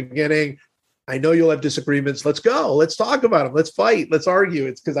right at the beginning, I know you'll have disagreements. Let's go. Let's talk about them. Let's fight. Let's argue.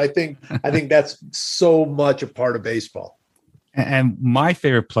 It's because I think that's so much a part of baseball. And my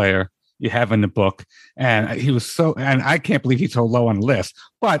favorite player you have in the book, and I can't believe he's so low on the list.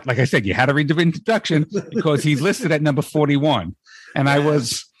 But like I said, you had to read the introduction because he's listed at number 41. And I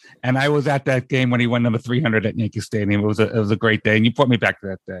was at that game when he won number 300 at Yankee Stadium. It was a great day, and you brought me back to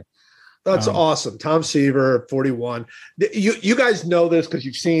that day. That's awesome. Tom Seaver, 41. You guys know this because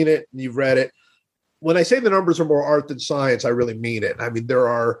you've seen it and you've read it. When I say the numbers are more art than science, I really mean it. I mean, there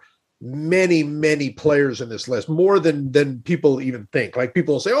are many, many players in this list, more than people even think. Like,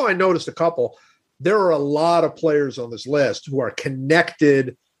 people will say, oh, I noticed a couple. There are a lot of players on this list who are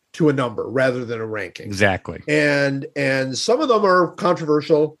connected to a number rather than a ranking. Exactly. And some of them are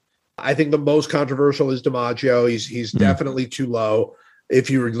controversial. I think the most controversial is DiMaggio. He's definitely too low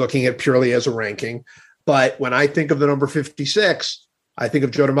if you're looking at purely as a ranking. But when I think of the number 56, I think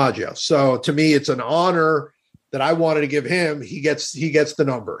of Joe DiMaggio. So to me, it's an honor that I wanted to give him. He gets the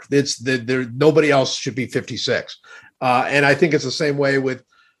number. Nobody else should be 56. And I think it's the same way with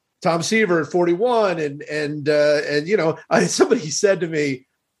Tom Seaver at 41. And somebody said to me,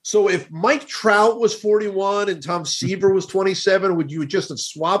 so if Mike Trout was 41 and Tom Seaver was 27, would you just have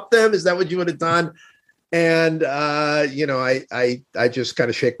swapped them? Is that what you would have done? And, I just kind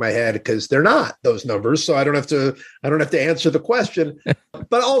of shake my head because they're not those numbers. So I don't have to answer the question,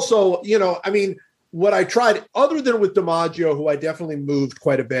 but also, what I tried, other than with DiMaggio, who I definitely moved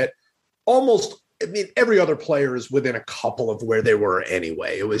quite a bit, every other player is within a couple of where they were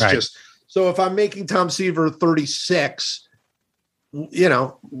anyway. It was just, so if I'm making Tom Seaver 36,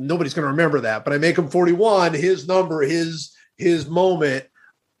 nobody's going to remember that, but I make him 41, his number, his moment.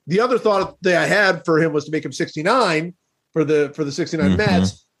 The other thought that I had for him was to make him 69 for the 69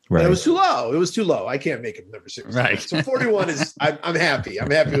 Mets. Right. It was too low. It was too low. I can't make him number 69. Right. So 41 is, I'm happy. I'm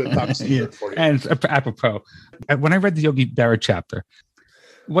happy with Tom Seaver at 41. And apropos, when I read the Yogi Berra chapter,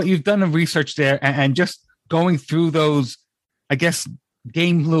 what you've done of research there and just going through those I guess,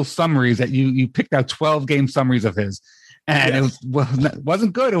 game little summaries that you picked out 12 game summaries of his. And it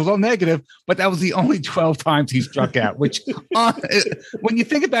wasn't good. It was all negative, but that was the only 12 times he struck out, which when you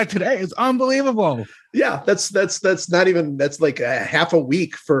think about it today, is unbelievable. Yeah, that's not even, that's like a half a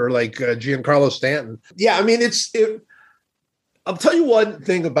week for like Giancarlo Stanton. Yeah, I mean, I'll tell you one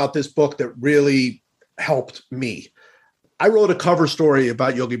thing about this book that really helped me. I wrote a cover story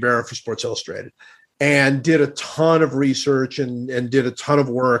about Yogi Berra for Sports Illustrated and did a ton of research and did a ton of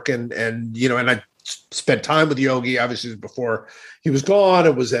work and I spent time with Yogi, obviously, before he was gone.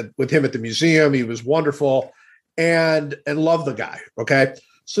 It was with him at the museum. He was wonderful and loved the guy. Okay.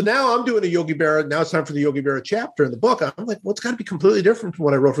 So now I'm doing a Yogi Berra. Now it's time for the Yogi Berra chapter in the book. I'm like, well, it's got to be completely different from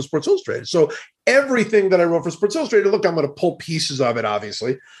what I wrote for Sports Illustrated. So everything that I wrote for Sports Illustrated, look, I'm going to pull pieces of it,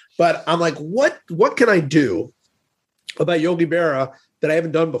 obviously. But I'm like, what can I do about Yogi Berra that I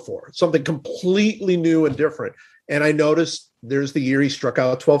haven't done before? Something completely new and different. And I noticed there's the year he struck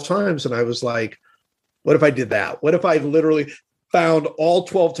out 12 times. And I was like, what if I did that? What if I literally found all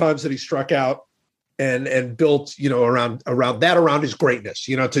 12 times that he struck out and built, around his greatness,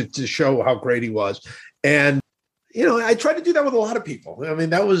 to show how great he was. And, I tried to do that with a lot of people. I mean,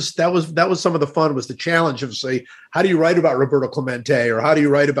 that was some of the fun, was the challenge of, say, how do you write about Roberto Clemente, or how do you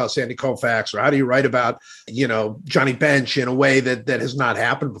write about Sandy Koufax, or how do you write about, Johnny Bench in a way that has not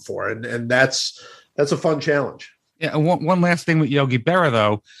happened before. And that's a fun challenge. Yeah. And one last thing with Yogi Berra,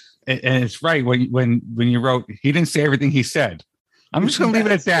 though, and it's right when you wrote, he didn't say everything he said. I'm just going to leave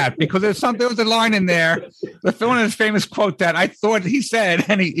it at that, because there was a line in there, one of his famous quote that I thought he said,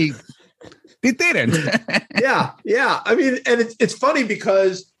 and he didn't. Yeah. I mean, and it's funny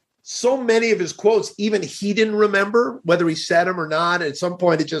because so many of his quotes, even he didn't remember whether he said them or not. At some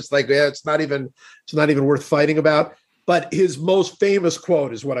point, it's just like, it's not even worth fighting about. But his most famous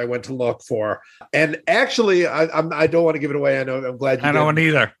quote is what I went to look for. And actually, I don't want to give it away. I know, I'm glad you I don't want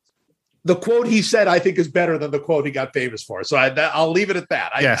either. The quote he said, I think, is better than the quote he got famous for. So I'll leave it at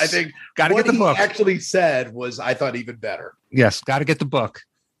that. Yes. I think gotta get the book. Actually said was, I thought, even better. Yes, got to get the book.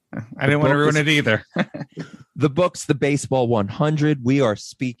 I didn't want to ruin it either. The book's The Baseball 100. We are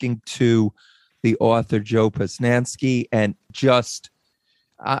speaking to the author, Joe Posnanski. And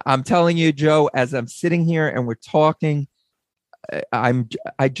I'm telling you, Joe, as I'm sitting here and we're talking,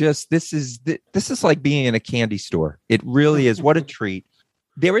 this is like being in a candy store. It really is. What a treat.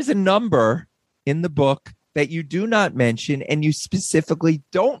 There is a number in the book that you do not mention, and you specifically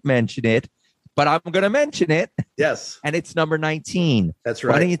don't mention it, but I'm going to mention it. Yes. And it's number 19. That's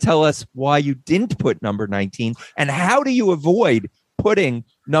right. Why don't you tell us why you didn't put number 19, and how do you avoid putting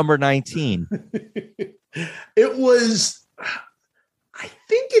number 19? It was, I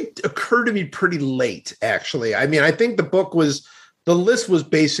think it occurred to me pretty late, actually. I mean, I think the list was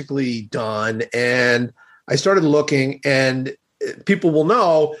basically done, and I started looking, and people will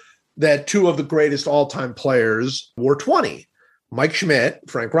know that two of the greatest all-time players wore 20. Mike Schmidt,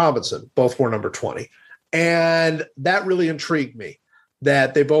 Frank Robinson, both wore number 20. And that really intrigued me,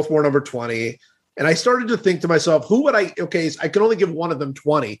 that they both wore number 20. And I started to think to myself, I can only give one of them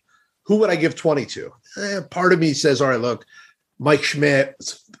 20. Who would I give 20 to? Part of me says, all right, look, Mike Schmidt,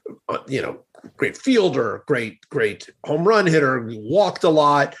 great fielder, great home run hitter, walked a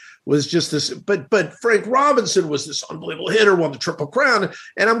lot, was just this, but Frank Robinson was this unbelievable hitter, won the Triple Crown.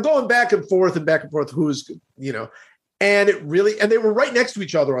 And I'm going back and forth who's, and they were right next to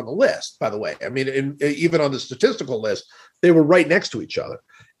each other on the list, by the way. I mean, even on the statistical list, they were right next to each other.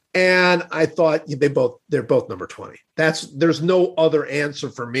 And I thought they're both number 20. There's no other answer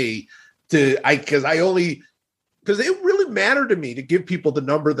for me because it really mattered to me to give people the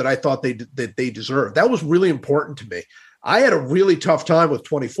number that I thought they deserved. That was really important to me. I had a really tough time with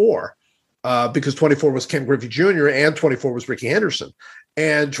 24 because 24 was Ken Griffey Jr. and 24 was Rickey Henderson,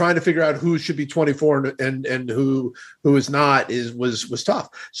 and trying to figure out who should be 24 and who is not was tough.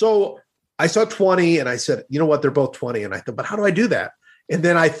 So I saw 20 and I said, you know what, they're both 20. And I thought, but how do I do that? And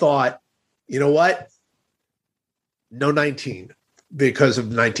then I thought, you know what? No 19. Because of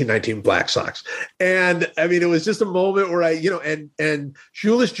 1919 Black Sox. And I mean, it was just a moment where and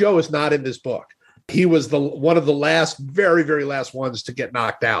Shoeless Joe is not in this book. He was one of the last, very, very last ones to get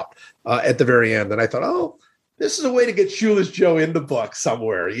knocked out at the very end. And I thought, oh, this is a way to get Shoeless Joe in the book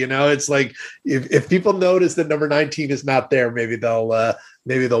somewhere. It's like if people notice that number 19 is not there, maybe they'll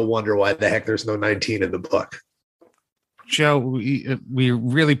wonder why the heck there's no 19 in the book. Joe, we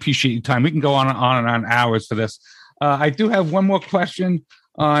really appreciate your time. We can go on and on hours for this. I do have one more question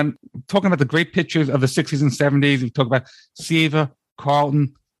on talking about the great pitchers of the 60s and 70s. We talk about Seaver,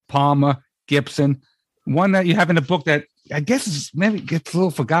 Carlton, Palmer, Gibson. One that you have in the book that I guess maybe gets a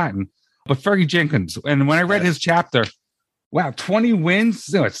little forgotten, but Fergie Jenkins. And when I read his chapter Wow, 20 wins,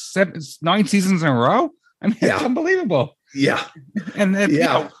 so it's 9 seasons in a row. I mean, it's unbelievable. Yeah. And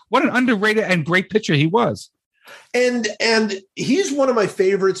then, what an underrated and great pitcher he was. And he's one of my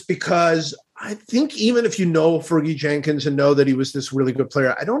favorites because I think even if you know Fergie Jenkins and know that he was this really good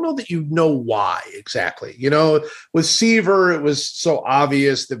player, I don't know that you know why exactly. With Seaver, it was so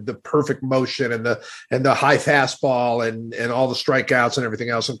obvious, the perfect motion and the high fastball and all the strikeouts and everything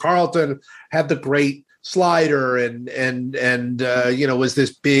else. And Carlton had the great slider and was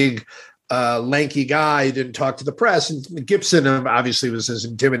this big lanky guy, didn't talk to the press, and Gibson obviously was as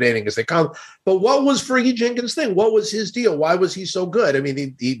intimidating as they come. But what was Fergie Jenkins' thing? What was his deal? Why was he so good? I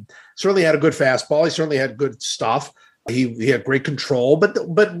mean, he certainly had a good fastball. He certainly had good stuff. He had great control. But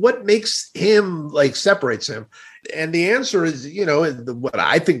what makes him separates him? And the answer is, what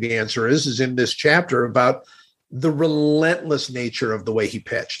I think the answer is in this chapter about the relentless nature of the way he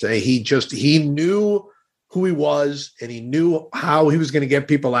pitched. He knew who he was, and he knew how he was going to get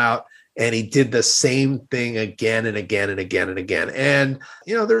people out. And he did the same thing again and again and again and again. And,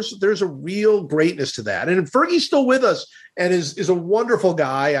 there's a real greatness to that. And Fergie's still with us and is a wonderful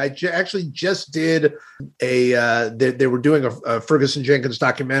guy. I actually just did they were doing a Ferguson Jenkins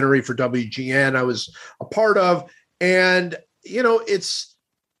documentary for WGN I was a part of. And,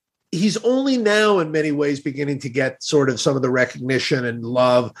 he's only now in many ways beginning to get sort of some of the recognition and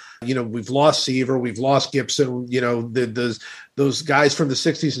love. We've lost Seaver, we've lost Gibson, those guys from the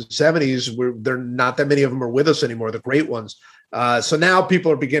 60s and 70s, they're not that many of them are with us anymore, the great ones. So now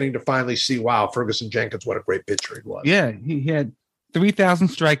people are beginning to finally see, wow, Ferguson Jenkins, what a great pitcher he was. Yeah, he had 3,000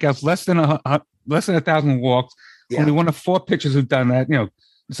 strikeouts, less than 1,000 walks. Yeah. Only one of 4 pitchers who've done that. It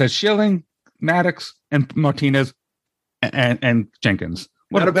says Schilling, Maddox, and Martinez, and Jenkins.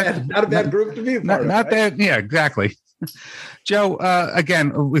 Not a bad group to be a part of. Not bad. Yeah, exactly. Joe,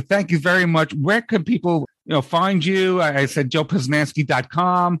 again, we thank you very much. Where can people, find you? I said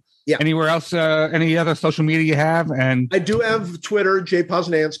joepoznansky.com. Yeah. Anywhere else, any other social media you have? And I do have Twitter, Jay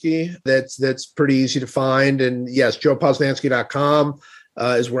Poznansky. That's pretty easy to find. And yes, joepoznansky.com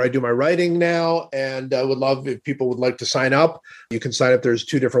is where I do my writing now. And I would love if people would like to sign up. You can sign up. There's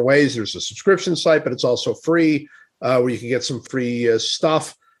 2 different ways. There's a subscription site, but it's also free. Where you can get some free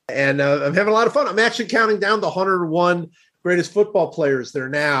stuff. And I'm having a lot of fun. I'm actually counting down the 101 greatest football players there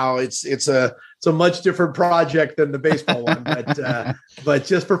now. It's a much different project than the baseball one, but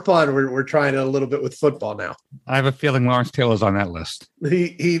just for fun, we're trying a little bit with football now. I have a feeling Lawrence Taylor's on that list.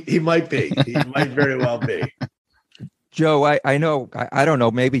 He might be. He might very well be. Joe, I know, I don't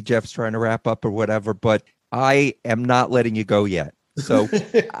know, maybe Jeff's trying to wrap up or whatever, but I am not letting you go yet. So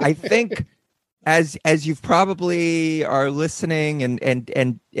I think as you've probably are listening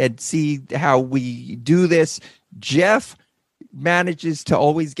and see how we do this, Jeff manages to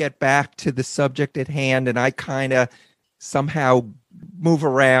always get back to the subject at hand, and I kind of somehow move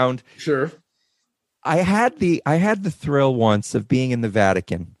around. Sure. I had the thrill once of being in the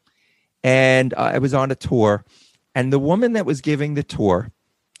Vatican, and I was on a tour, and the woman that was giving the tour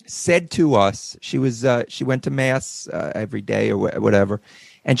said to us, she went to mass every day or whatever,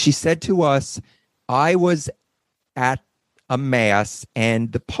 and she said to us, I was at a mass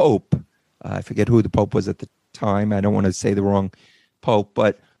and the Pope, I forget who the Pope was at the time. I don't want to say the wrong Pope,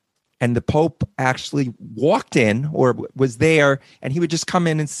 and the Pope actually walked in or was there, and he would just come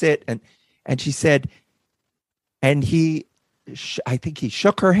in and sit. And she said, and I think he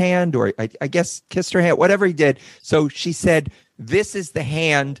shook her hand, or I guess kissed her hand, whatever he did. So she said, this is the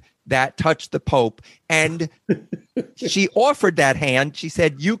hand that touched the Pope. And she offered that hand. She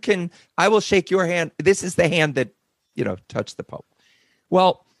said, I will shake your hand. This is the hand that, touched the Pope.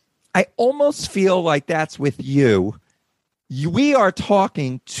 Well, I almost feel like that's with you. We are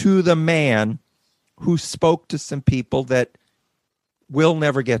talking to the man who spoke to some people that we'll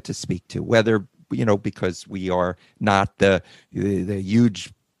never get to speak to, whether, because we are not the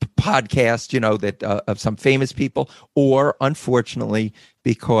huge podcast, that of some famous people, or unfortunately,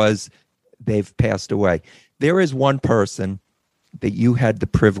 because they've passed away. There is one person that you had the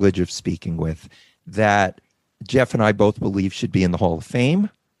privilege of speaking with that Jeff and I both believe should be in the Hall of Fame,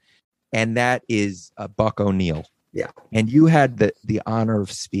 and that is Buck O'Neil. Yeah. And you had the honor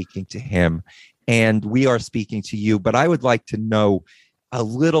of speaking to him, and we are speaking to you, but I would like to know a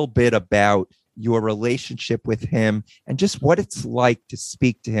little bit about your relationship with him and just what it's like to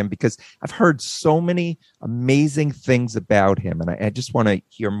speak to him, because I've heard so many amazing things about him, and I just want to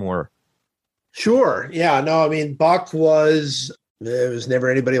hear more. Sure. Yeah. No, I mean, Buck there was never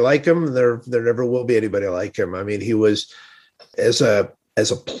anybody like him. There never will be anybody like him. I mean, he was, as a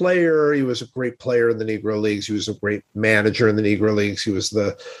player, he was a great player in the Negro Leagues. He was a great manager in the Negro Leagues. He was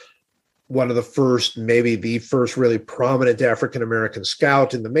the one of the first, maybe the first really prominent African-American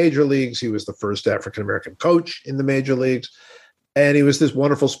scout in the major leagues. He was the first African-American coach in the major leagues. And he was this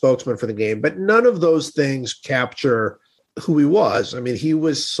wonderful spokesman for the game. But none of those things capture who he was. I mean, he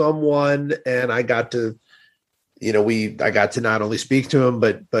was someone, and I got to, I got to not only speak to him,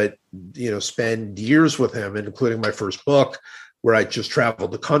 but spend years with him, including my first book, where I just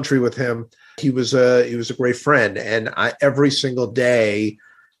traveled the country with him. He was a great friend. And every single day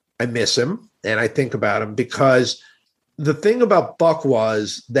I miss him and I think about him, because the thing about Buck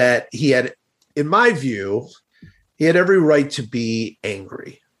was that he had, in my view, he had every right to be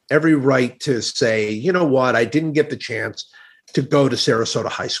angry, every right to say, you know what, I didn't get the chance to go to Sarasota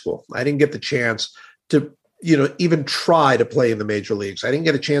High School. I didn't get the chance to, even try to play in the major leagues. I didn't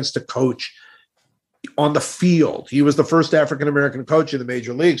get a chance to coach on the field. He was the first African-American coach in the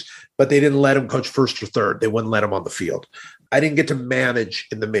major leagues, but they didn't let him coach first or third. They wouldn't let him on the field. I didn't get to manage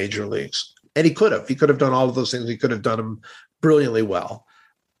in the major leagues. And he could have. He could have done all of those things. He could have done them brilliantly well.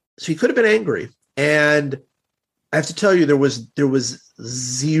 So he could have been angry. And I have to tell you, there was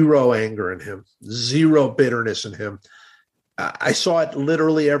zero anger in him, zero bitterness in him. I saw it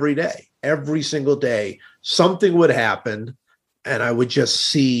literally every day, every single day. Something would happen, and I would just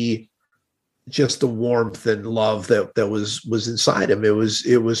see just the warmth and love that was inside him. It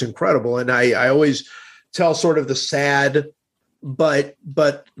was incredible. And I always tell sort of the sad but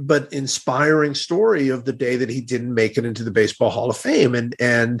inspiring story of the day that he didn't make it into the Baseball Hall of Fame.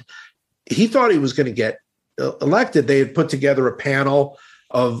 And he thought he was going to get elected. They had put together a panel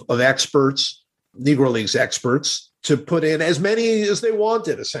of experts, Negro Leagues experts, to put in as many as they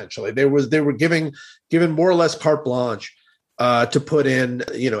wanted. Essentially, they were given more or less carte blanche to put in,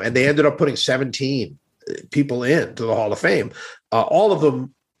 and they ended up putting 17 people into the Hall of Fame. All of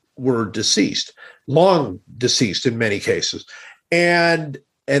them were deceased, long deceased in many cases, and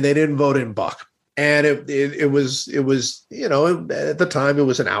they didn't vote in Buck. And it was at the time it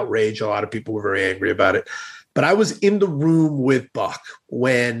was an outrage. A lot of people were very angry about it. But I was in the room with Buck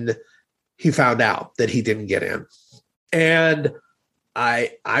when he found out that he didn't get in. And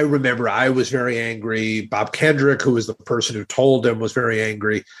I remember I was very angry. Bob Kendrick, who was the person who told him, was very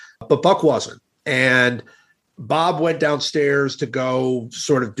angry, but Buck wasn't. And Bob went downstairs to go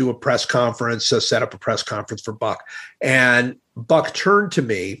sort of do a press conference, set up a press conference for Buck. And Buck turned to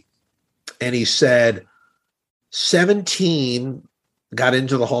me and he said, 17 got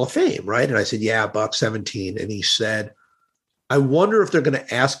into the Hall of Fame, right? And I said, yeah, Buck, 17. And he said, I wonder if they're going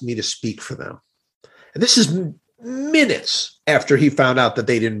to ask me to speak for them. And this is minutes after he found out that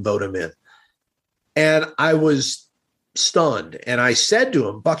they didn't vote him in. And I was stunned. And I said to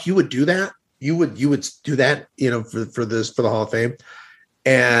him, Buck, you would do that? You would do that, for the Hall of Fame?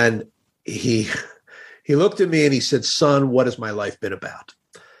 And he looked at me and he said, son, what has my life been about?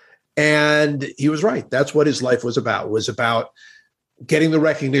 And he was right. That's what his life was about getting the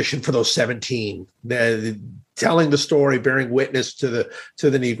recognition for those 17, telling the story, bearing witness to the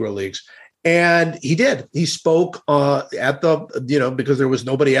Negro Leagues. And he did. He spoke at the, because there was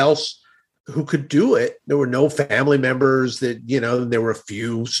nobody else who could do it. There were no family members that, there were a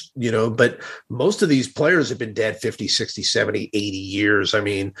few, but most of these players have been dead 50, 60, 70, 80 years. I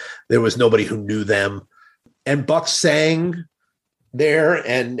mean, there was nobody who knew them. And Buck sang there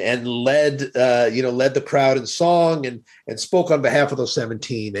and led the crowd in song and spoke on behalf of those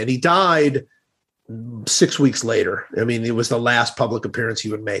 17. And he died 6 weeks later. I mean, it was the last public appearance he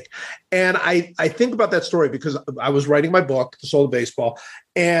would make. And I think about that story because I was writing my book, The Soul of Baseball,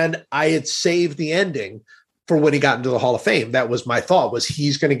 and I had saved the ending for when he got into the Hall of Fame. That was my thought, was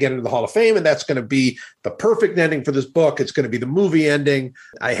he's going to get into the Hall of Fame, and that's going to be the perfect ending for this book. It's going to be the movie ending.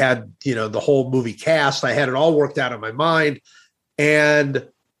 I had, the whole movie cast. I had it all worked out in my mind. And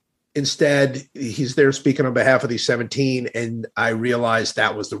instead, he's there speaking on behalf of these 17, and I realized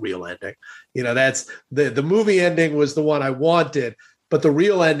that was the real ending. That's the movie ending was the one I wanted, but the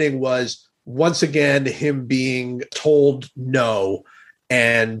real ending was once again him being told no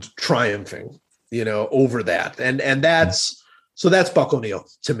and triumphing, over that. And that's Buck O'Neil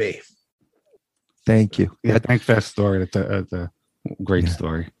to me. Thank you. Yeah, thanks for that story. That's a great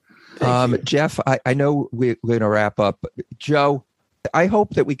story. Jeff, I know we're going to wrap up. Joe, I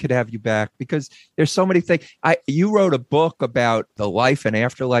hope that we could have you back because there's so many things. You wrote a book about the life and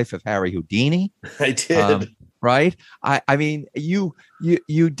afterlife of Harry Houdini. I did. Right. I mean, you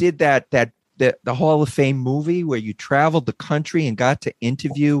did the Hall of Fame movie where you traveled the country and got to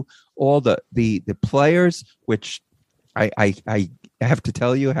interview all the players, which I have to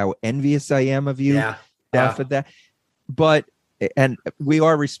tell you how envious I am of you for that. But, and we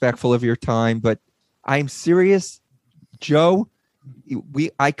are respectful of your time, but I'm serious, Joe.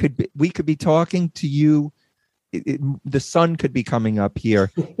 we could be talking to you. The sun could be coming up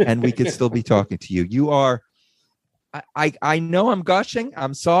here, and we could still be talking to you. You are. I know I'm gushing.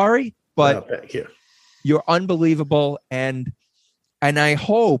 I'm sorry, but thank you. You're unbelievable, and I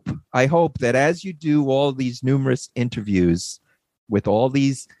hope that as you do all these numerous interviews with all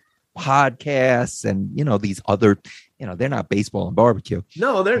these podcasts and these other, they're not baseball and barbecue.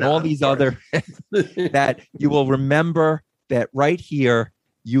 No, they're not. All these other that you will remember that right here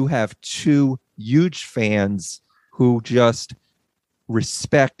you have two huge fans who just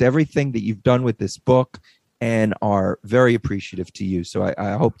respect everything that you've done with this book and are very appreciative to you. So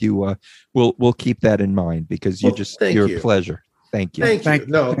I hope you will keep that in mind, because you're a pleasure. Thank you. Thank you.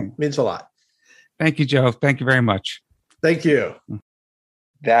 No, it means a lot. Thank you, Joe. Thank you very much. Thank you.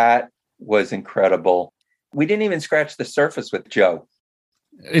 That was incredible. We didn't even scratch the surface with Joe.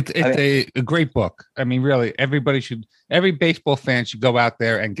 It's a great book. I mean, really, every baseball fan should go out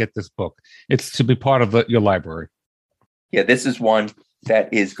there and get this book. It's to be part of your library. Yeah, this is one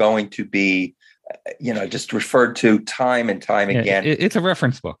that is going to be, just referred to time and time again. It's a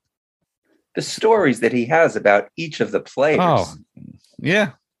reference book. The stories that he has about each of the players. Oh,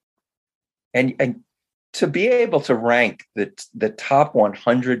 yeah. And to be able to rank the top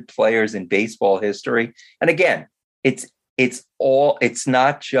 100 players in baseball history. And again, it's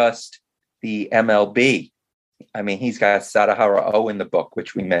not just the MLB. I mean, he's got Sadahara O in the book,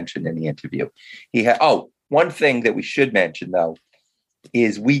 which we mentioned in the interview. One thing that we should mention, though,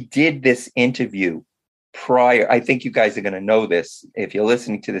 is we did this interview prior. I think you guys are going to know this. If you're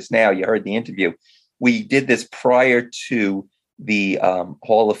listening to this now, you heard the interview. We did this prior to the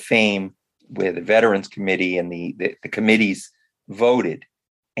Hall of Fame, where the Veterans Committee and the committees voted.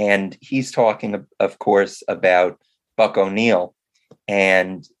 And he's talking, of course, about Buck O'Neil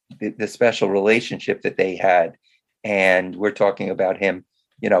and the special relationship that they had. And we're talking about him,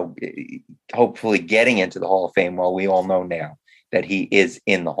 hopefully getting into the Hall of Fame. Well, we all know now that he is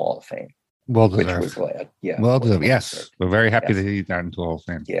in the Hall of Fame. Well deserved. Which we're glad. Yeah. Well deserved. Yes. We're very happy that he's not into the Hall of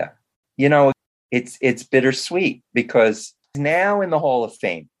Fame. Yeah. It's bittersweet, because he's now in the Hall of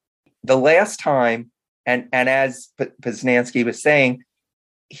Fame. The last time, and as Poznanski was saying,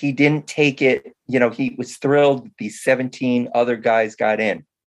 he didn't take it, he was thrilled that these 17 other guys got in.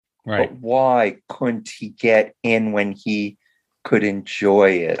 Right. But why couldn't he get in when he could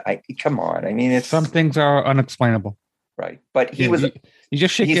enjoy it? Come on. I mean, some things are unexplainable. Right. But you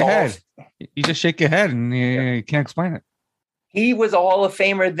just shake your head. You just shake your head and you can't explain it. He was a Hall of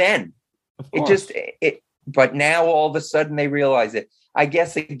Famer then. But now all of a sudden they realize it. I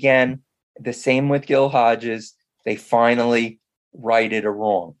guess, again, the same with Gil Hodges. They finally righted a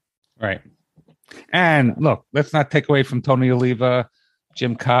wrong. Right. And look, let's not take away from Tony Oliva,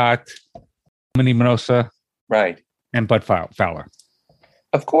 Jim Cott, Minnie Minosa. Right. And Bud Fowler.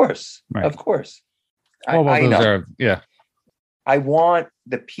 Of course. Right. Of course. I know. Yeah. I want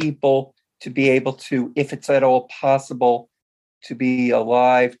the people to be able to, if it's at all possible, to be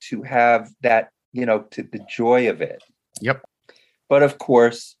alive, to have that, to the joy of it. Yep. But of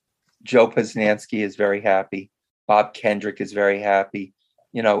course, Joe Poznanski is very happy. Bob Kendrick is very happy.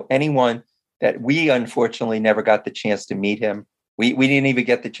 Anyone that we unfortunately never got the chance to meet him. We didn't even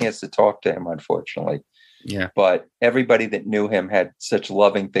get the chance to talk to him, unfortunately. Yeah. But everybody that knew him had such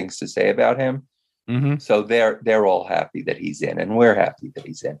loving things to say about him. Mm-hmm. So they're all happy that he's in, and we're happy that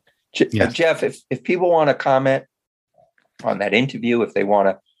he's in. Yes. Jeff, if people want to comment on that interview, if they want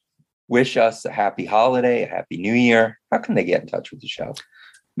to wish us a happy holiday, a happy new year, how can they get in touch with the show?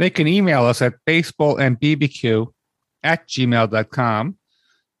 They can email us at baseballandbbq@gmail.com.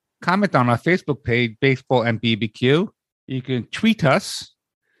 Comment on our Facebook page, Baseball and BBQ. You can tweet us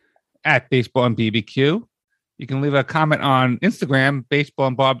at Baseball and BBQ. You can leave a comment on Instagram, Baseball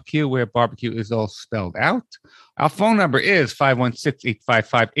and Barbecue, where barbecue is all spelled out. Our phone number is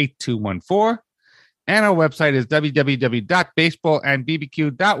 516-855-8214. And our website is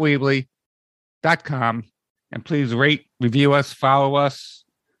www.baseballandbbq.weebly.com. And please rate, review us, follow us,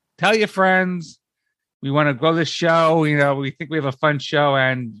 tell your friends. We want to grow this show. We think we have a fun show,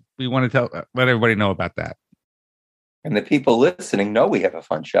 and we want to let everybody know about that. And the people listening know we have a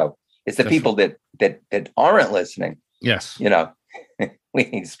fun show. It's the people that aren't listening. Yes.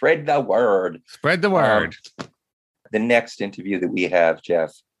 We spread the word. Spread the word. The next interview that we have,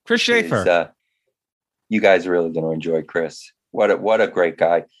 Jeff. Chris Schaefer. You guys are really going to enjoy Chris. What a great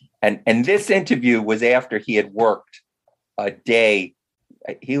guy. And this interview was after he had worked a day.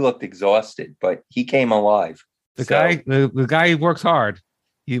 He looked exhausted, but he came alive. The guy works hard.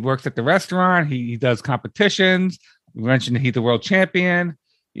 He works at the restaurant. He does competitions. We mentioned he's the world champion.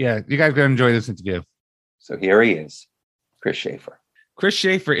 Yeah, you guys are going to enjoy this interview. So here he is. Chris Schaefer. Chris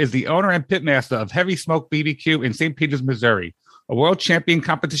Schaefer is the owner and pitmaster of Heavy Smoke BBQ in St. Peters, Missouri, a world champion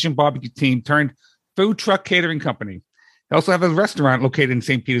competition barbecue team turned food truck catering company. They also have a restaurant located in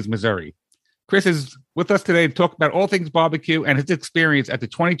St. Peters, Missouri. Chris is with us today to talk about all things barbecue and his experience at the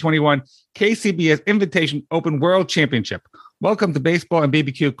 2021 KCBS Invitation Open World Championship. Welcome to Baseball and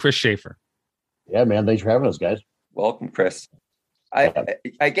BBQ, Chris Schaefer. Yeah, man. Thanks for having us, guys. Welcome, Chris.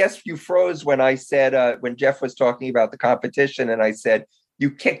 I guess you froze when I said, when Jeff was talking about the competition, and I said,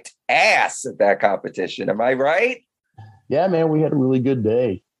 you kicked ass at that competition. Am I right? Yeah, man, we had a really good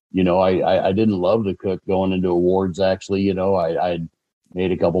day. You know, I didn't love the cook going into awards, actually. You know, I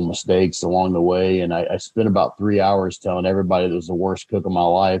made a couple mistakes along the way, and I spent about 3 hours telling everybody that was the worst cook of my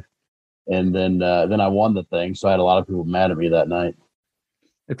life. And then I won the thing. So I had a lot of people mad at me that night.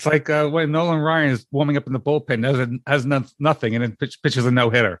 It's like when Nolan Ryan is warming up in the bullpen, has nothing, and then pitches a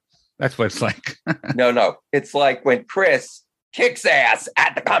no-hitter. That's what it's like. No. It's like when Chris kicks ass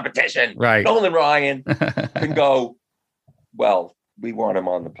at the competition. Right. Nolan Ryan can go, well, we want him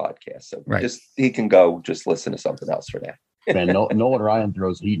on the podcast. So he can go just listen to something else for that. Man, Nolan Ryan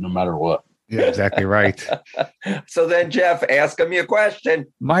throws heat no matter what. Yeah, exactly right. So then, Jeff, ask him your question.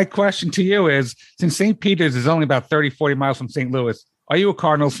 My question to you is, since St. Peters is only about 30, 40 miles from St. Louis, are you a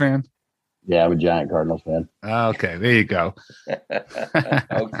Cardinals fan? Yeah, I'm a giant Cardinals fan. Okay, there you go.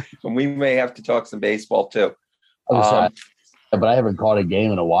 Okay. We may have to talk some baseball too. But I haven't caught a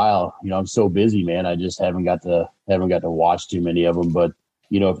game in a while. You know, I'm so busy, man. I just haven't got to watch too many of them. But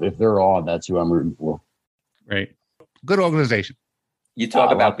you know, if they're on, that's who I'm rooting for. Right. Good organization. You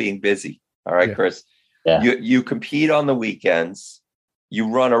talk about being busy. All right, yeah. Chris. Yeah. You compete on the weekends. You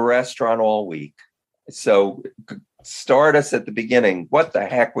run a restaurant all week. So start us at the beginning. What the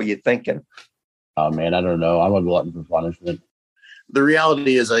heck were you thinking? Oh, man, I don't know. I'm a glutton for punishment. The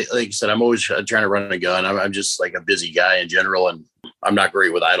reality is, like I said, I'm always trying to run a gun. I'm just like a busy guy in general, and I'm not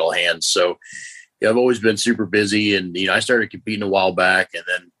great with idle hands. So I've always been super busy. And, you know, I started competing a while back, and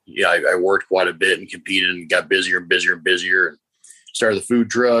then, I worked quite a bit and competed and got busier and busier and busier, and started the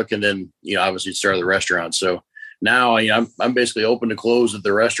food truck, and then, obviously started the restaurant. So now, I'm basically open to close at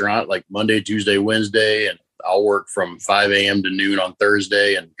the restaurant like Monday, Tuesday, Wednesday, and I'll work from 5 a.m. to noon on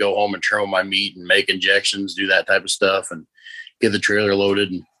Thursday and go home and trim my meat and make injections, do that type of stuff, and get the trailer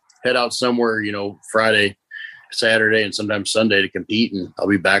loaded and head out somewhere, Friday, Saturday, and sometimes Sunday to compete. And I'll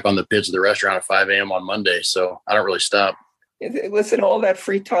be back on the pits of the restaurant at 5 a.m. on Monday. So I don't really stop. Listen, all that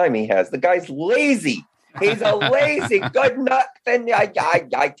free time he has, the guy's lazy. He's a lazy good nut. Then I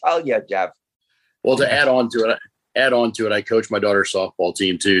tell you, Jeff. Well, to add on to it, I coach my daughter's softball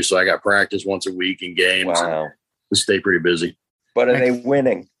team too. So I got practice once a week in games. Wow. And stay pretty busy. But are they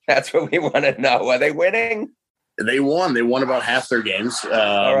winning? That's what we want to know. Are they winning? They won. They won about half their games.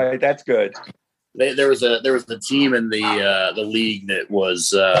 All right, that's good. There was a team in the league that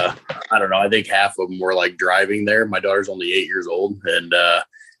was I don't know. I think half of them were like driving there. My daughter's only 8 years old, and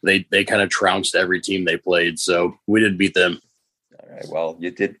they kind of trounced every team they played. So we didn't beat them. All right. Well,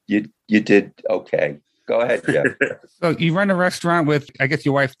 you did okay. Go ahead, Jeff. So you run a restaurant with, I guess,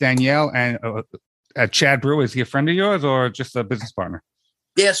 your wife Danielle and Chad Brewer. Is he a friend of yours or just a business partner?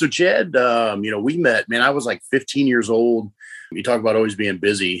 Yeah. So Chad, we met. Man, I was like 15 years old. You talk about always being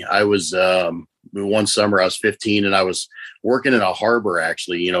busy. I was one summer I was 15 and I was working in a harbor,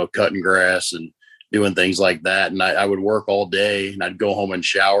 actually, cutting grass and doing things like that. And I would work all day and I'd go home and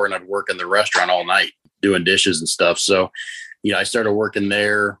shower and I'd work in the restaurant all night doing dishes and stuff. So, I started working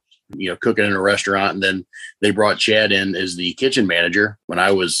there, cooking in a restaurant. And then they brought Chad in as the kitchen manager when I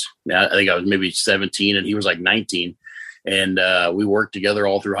think I was maybe 17 and he was like 19. And we worked together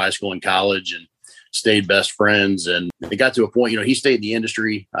all through high school and college and stayed best friends. And it got to a point, he stayed in the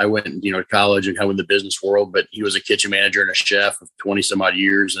industry. I went, to college and kind of in the business world, but he was a kitchen manager and a chef of 20 some odd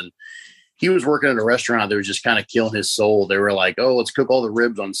years. And he was working in a restaurant that was just kind of killing his soul. They were like, oh, let's cook all the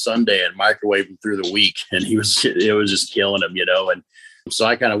ribs on Sunday and microwave them through the week. And it was just killing him, And so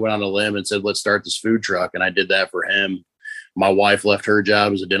I kind of went on a limb and said, let's start this food truck. And I did that for him. My wife left her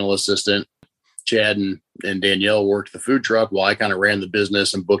job as a dental assistant. Chad and Danielle worked the food truck while I kind of ran the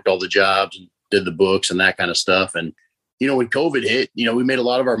business and booked all the jobs and did the books and that kind of stuff. And, when COVID hit, we made a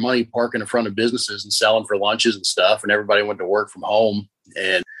lot of our money parking in front of businesses and selling for lunches and stuff. And everybody went to work from home.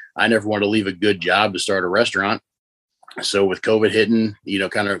 And I never wanted to leave a good job to start a restaurant. So with COVID hitting,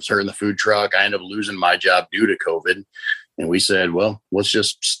 kind of hurting the food truck, I ended up losing my job due to COVID. And we said, well, let's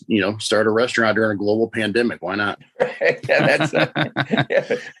just, start a restaurant during a global pandemic. Why not? Yeah,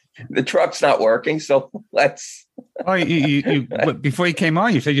 the truck's not working. So let's. Oh, you before you came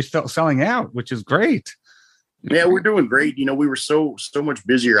on, you said you're still selling out, which is great. Yeah, we're doing great. We were so much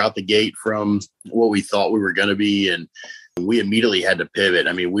busier out the gate from what we thought we were going to be. And we immediately had to pivot.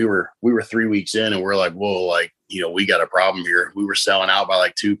 I mean, we were 3 weeks in and we're like, whoa, like, we got a problem here. We were selling out by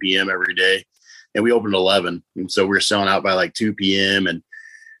like 2 p.m. every day, and we opened 11. And so we were selling out by like 2 p.m. and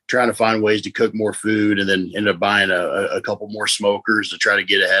trying to find ways to cook more food, and then ended up buying a couple more smokers to try to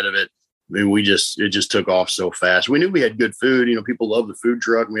get ahead of it. I mean, it just took off so fast. We knew we had good food. People love the food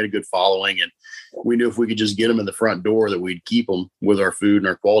truck, and we had a good following, and we knew if we could just get them in the front door that we'd keep them with our food and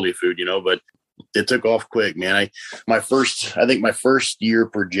our quality food, but it took off quick, man. I think my first year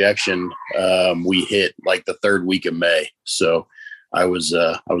projection, we hit like the third week of May. So I was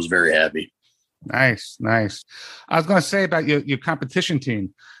very happy. Nice. I was going to say about your competition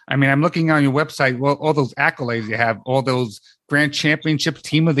team. I mean, I'm looking on your website, well, all those accolades you have, all those grand championships,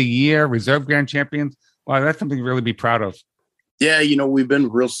 team of the year, reserve grand champions. Wow, that's something to really be proud of. Yeah, we've been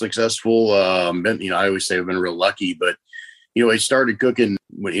real successful. I always say we've been real lucky, but I started cooking,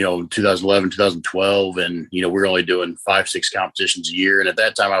 2011, 2012, and we were only doing 5-6 competitions a year. And at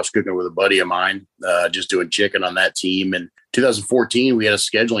that time, I was cooking with a buddy of mine, just doing chicken on that team. And 2014, we had a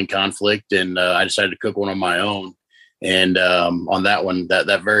scheduling conflict, and I decided to cook one on my own. And on that one,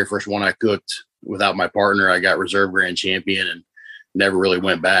 that very first one I cooked without my partner, I got reserve grand champion and never really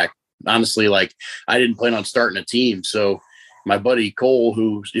went back. Honestly, like, I didn't plan on starting a team, so my buddy Cole,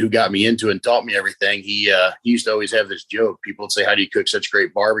 who got me into it and taught me everything, he used to always have this joke. People would say, "How do you cook such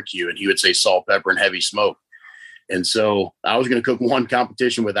great barbecue?" And he would say, "Salt, pepper, and heavy smoke." And so I was going to cook one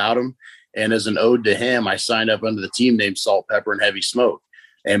competition without him. And as an ode to him, I signed up under the team name Salt, Pepper, and Heavy Smoke.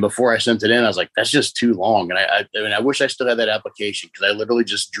 And before I sent it in, I was like, that's just too long. And I wish I still had that application, because I literally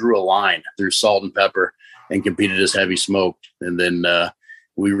just drew a line through salt and pepper and competed as Heavy Smoke. And then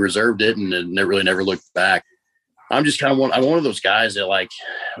we reserved it, and it really never looked back. I'm just I'm one of those guys that, like,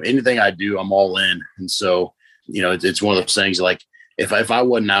 anything I do, I'm all in. And so, it's one of those things, like, if I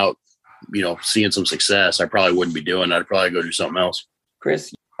wasn't out, seeing some success, I probably wouldn't be doing it. I'd probably go do something else.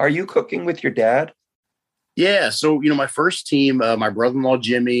 Chris, are you cooking with your dad? Yeah. So, my first team, my brother-in-law,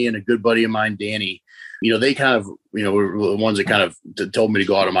 Jimmy, and a good buddy of mine, Danny, they kind of, were the ones that kind of told me to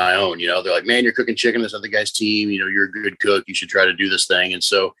go out on my own. They're like, "Man, you're cooking chicken this other guy's team. You're a good cook. You should try to do this thing." And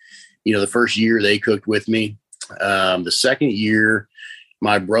so, the first year they cooked with me. The second year,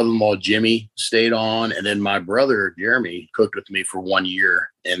 my brother-in-law, Jimmy, stayed on. And then my brother, Jeremy, cooked with me for 1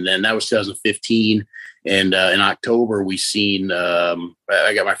 year. And then that was 2015. And in October, I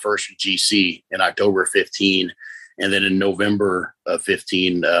got my first GC in October of 15. And then in November of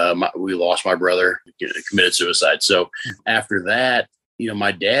 15, we lost my brother, committed suicide. So after that,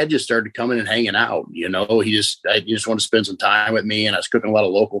 my dad just started coming and hanging out. He just wanted to spend some time with me, and I was cooking a lot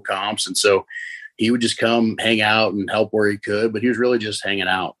of local comps. And so he would just come hang out and help where he could, but he was really just hanging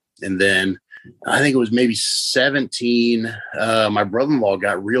out. And then I think it was maybe 17. My brother-in-law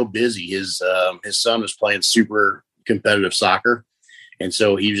got real busy. His son was playing super competitive soccer. And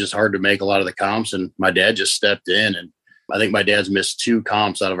so he was just hard to make a lot of the comps. And my dad just stepped in. And I think my dad's missed 2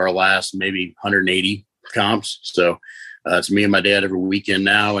 comps out of our last maybe 180 comps. So it's me and my dad every weekend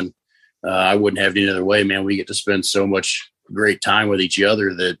now. And I wouldn't have it any other way, man. We get to spend so much great time with each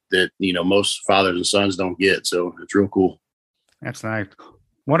other that most fathers and sons don't get. So it's real cool. That's nice.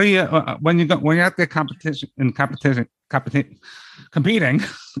 What are you when you're out there competing?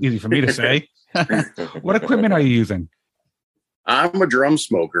 Easy for me to say. What equipment are you using? I'm a drum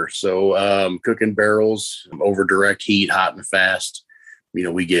smoker, so cooking barrels over direct heat, hot and fast.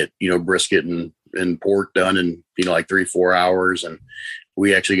 We get brisket and pork done in like 3-4 hours, and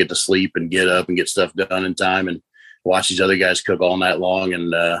we actually get to sleep and get up and get stuff done in time and watch these other guys cook all night long.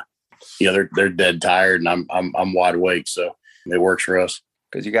 And they're dead tired, and I'm wide awake, so it works for us.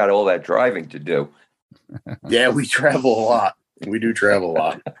 Because you got all that driving to do. Yeah, we travel a lot. We do travel a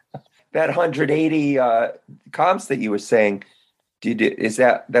lot. That 180 comps that you were saying,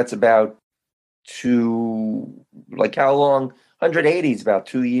 that's about how long? 180 is about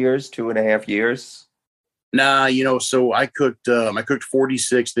 2 years, 2.5 years. Nah, so I cooked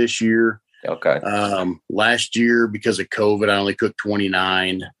 46 this year. Okay. Last year, because of COVID, I only cooked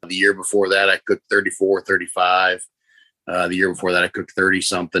 29. The year before that, I cooked 34, 35. The year before that, I cooked 30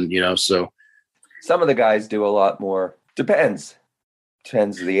 something, so. Some of the guys do a lot more. Depends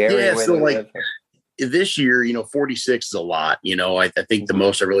of the area. Yeah, so like this year, 46 is a lot. I think the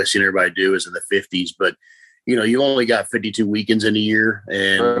most I've really seen everybody do is in the 50s, but you only got 52 weekends in a year,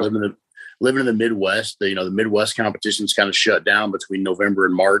 and Sure. living in the Midwest, the Midwest competition's kind of shut down between November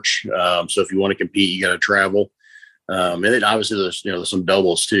and March. So if you want to compete, you got to travel. And then obviously there's some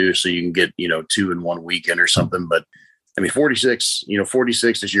doubles too. So you can get, 2 in 1 weekend or something, but I mean, 46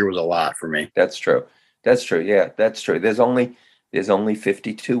 this year was a lot for me. That's true. Yeah, that's true. There's only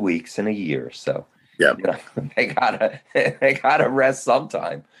 52 weeks in a year. So Yeah. You know, they gotta rest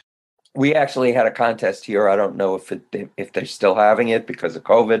sometime. We actually had a contest here. I don't know if they're still having it because of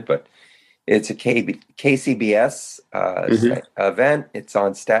COVID, but it's a KCBS event. It's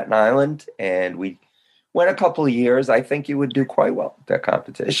on Staten Island, and we went a couple of years. I think you would do quite well at that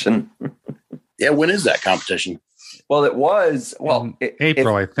competition. Yeah, when is that competition? Well, it was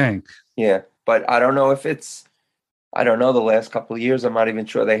April, I think. Yeah, but I don't know if it's. I don't know. The last couple of years, I'm not even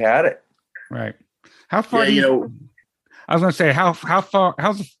sure they had it. Right. How far? Yeah, I was going to say how far?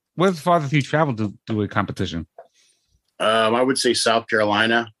 Where's the farthest you traveled to do a competition? I would say South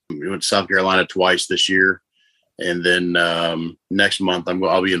Carolina. We went to South Carolina twice this year, and then next month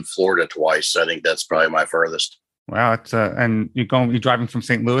I'll be in Florida twice. So I think that's probably my furthest. Wow, it's and you're driving from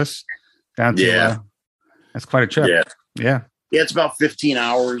St. Louis down to that's quite a trip. Yeah. It's about 15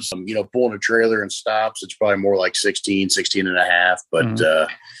 hours. Pulling a trailer and stops, it's probably more like 16 and a half. But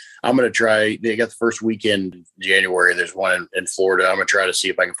I'm going to try. They got the first weekend in January. There's one in Florida. I'm going to try to see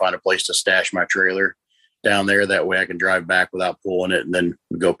if I can find a place to stash my trailer down there. That way I can drive back without pulling it and then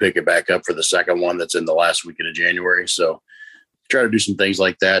go pick it back up for the second one that's in the last weekend of January. So try to do some things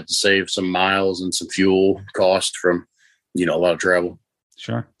like that to save some miles and some fuel cost from, a lot of travel.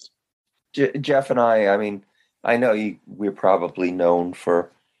 Sure. Jeff and I mean, I know we're probably known for,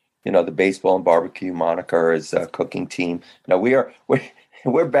 the baseball and barbecue moniker as a cooking team. No,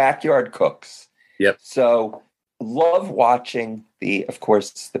 we're backyard cooks. Yep. So love watching the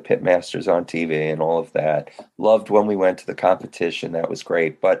Pitmasters on TV and all of that. Loved when we went to the competition. That was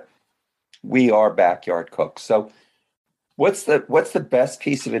great. But we are backyard cooks. So what's the best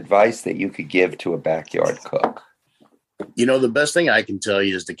piece of advice that you could give to a backyard cook? The best thing I can tell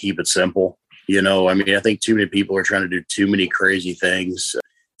you is to keep it simple. I think too many people are trying to do too many crazy things.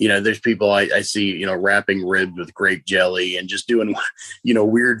 There's people I see, wrapping ribs with grape jelly and just doing,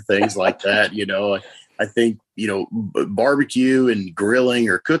 weird things like that. I think, barbecue and grilling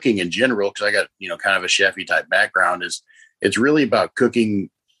or cooking in general, because I got, kind of a chefy type background, it's really about cooking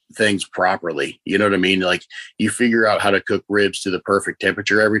things properly. You know what I mean? Like you figure out how to cook ribs to the perfect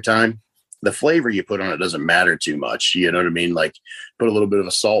temperature every time. The flavor you put on it doesn't matter too much. You know what I mean? Like put a little bit of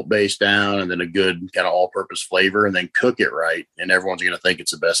a salt base down and then a good kind of all-purpose flavor and then cook it right. And everyone's going to think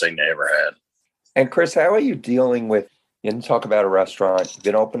it's the best thing they ever had. And Chris, how are you dealing with, you talk about a restaurant, you've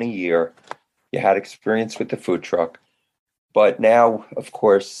been open a year, you had experience with the food truck, but now, of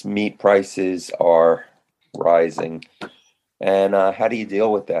course, meat prices are rising. And how do you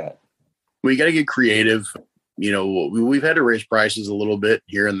deal with that? We got to get creative. We've had to raise prices a little bit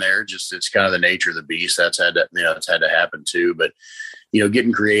here and there. Just it's kind of the nature of the beast. It's had to happen too. But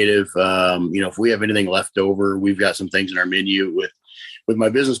getting creative. If we have anything left over, we've got some things in our menu with my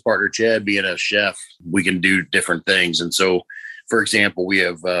business partner Chad being a chef. We can do different things, and so, for example, we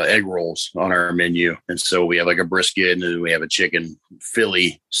have egg rolls on our menu, and so we have like a brisket, and then we have a chicken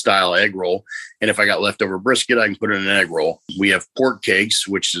Philly style egg roll. And if I got leftover brisket, I can put it in an egg roll. We have pork cakes,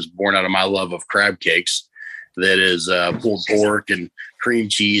 which is born out of my love of crab cakes. That is pulled pork and cream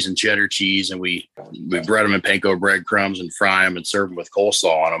cheese and cheddar cheese. And we bread them in panko breadcrumbs and fry them and serve them with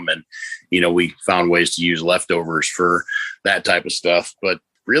coleslaw on them. And, we found ways to use leftovers for that type of stuff. But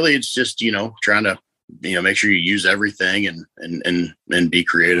really, it's just, trying to, make sure you use everything and be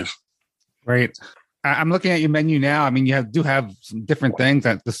creative. Right. I'm looking at your menu now. I mean, you do have some different things.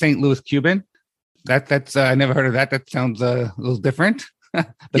 The St. Louis Cuban. That's I never heard of that. That sounds a little different.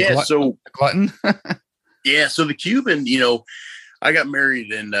 The glutton. Yeah, so the Cuban, I got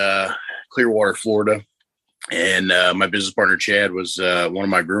married in Clearwater, Florida, and my business partner Chad was one of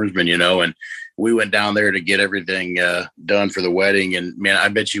my groomsmen, and we went down there to get everything done for the wedding. And man, I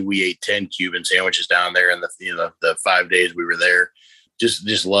bet you we ate 10 Cuban sandwiches down there in the 5 days we were there.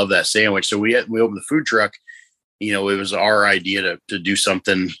 Just love that sandwich. So we opened the food truck. It was our idea to do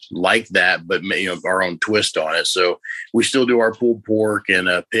something like that, but our own twist on it. So we still do our pulled pork and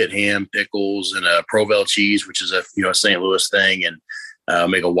pit ham, pickles, and Provel cheese, which is a St. Louis thing,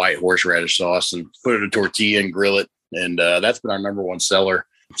 and make a white horseradish sauce and put it in a tortilla and grill it. And that's been our number one seller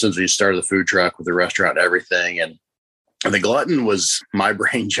since we started the food truck with the restaurant and everything. And the glutton was my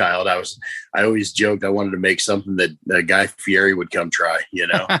brainchild. I always joked I wanted to make something that Guy Fieri would come try,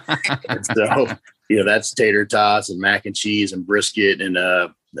 And so. That's tater tots and mac and cheese and brisket and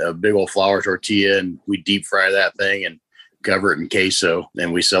a big old flour tortilla. And we deep fry that thing and cover it in queso.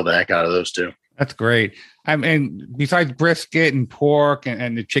 And we sell the heck out of those too. That's great. I mean, besides brisket and pork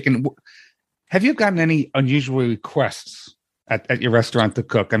and the chicken, have you gotten any unusual requests at your restaurant to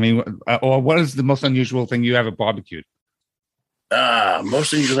cook? I mean, or what is the most unusual thing you ever barbecued?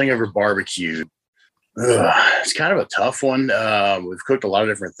 Most unusual thing I ever barbecued. It's kind of a tough one. We've cooked a lot of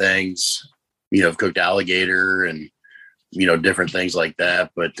different things. I've cooked alligator and, different things like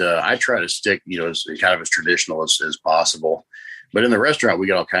that. But I try to stick, as kind of as traditional as possible. But in the restaurant, we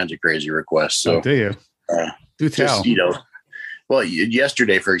get all kinds of crazy requests. So do you? Do tell. Just, well,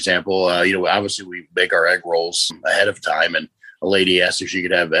 yesterday, for example, obviously we make our egg rolls ahead of time, and a lady asked if she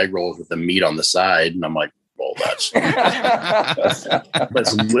could have egg rolls with the meat on the side, and I'm like, well, that's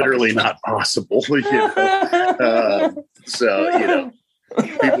literally not possible. So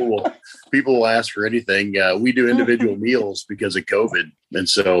people will ask for anything. We do individual meals because of COVID, and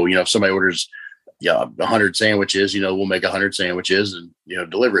so if somebody orders 100 sandwiches, we'll make 100 sandwiches and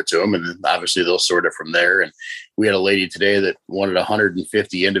deliver it to them, and then obviously they'll sort it from there. And we had a lady today that wanted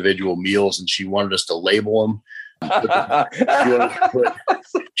 150 individual meals, and she wanted us to label them.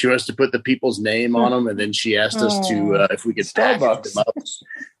 She wants to put the people's name on them, and then she asked us to if we could package them up.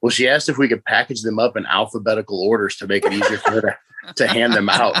 Well, she asked if we could package them up in alphabetical orders to make it easier for her to hand them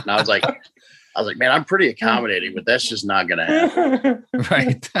out. And I was like, man, I'm pretty accommodating, but that's just not going to happen.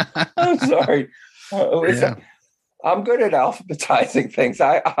 Right. I'm sorry. Listen, I'm good at alphabetizing things.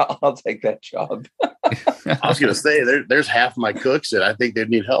 I'll take that job. I was going to say there's half my cooks that I think they'd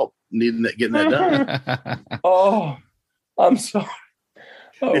need help getting that done. Oh, I'm sorry.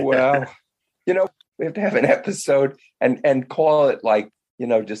 Oh, wow. We have to have an episode and call it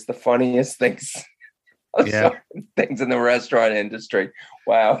just the funniest things. Things in the restaurant industry.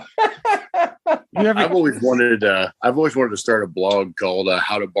 Wow. I've always wanted to start a blog called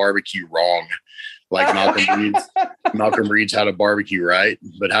How to Barbecue Wrong, like Malcolm Reed's How to Barbecue Right,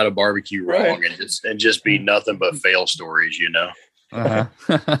 but How to Barbecue Wrong, and just be nothing but fail stories, Uh-huh.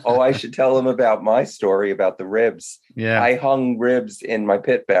 Oh, I should tell them about my story about the ribs. Yeah. I hung ribs in my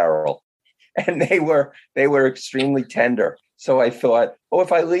pit barrel, and they were extremely tender. So I thought,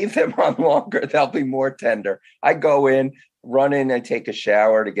 if I leave them on longer, they'll be more tender. I go in, run in, and take a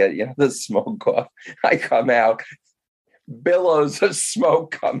shower to get the smoke off. I come out, billows of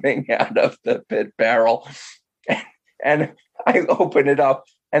smoke coming out of the pit barrel, and I open it up,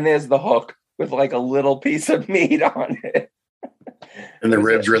 and there's the hook with a little piece of meat on it. And the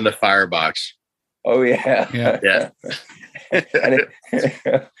ribs are in the firebox. Oh yeah.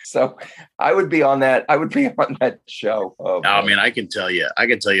 So I would be on that. I would be on that show. I mean, I can tell you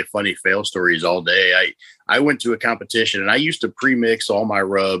funny fail stories all day. I went to a competition, and I used to pre-mix all my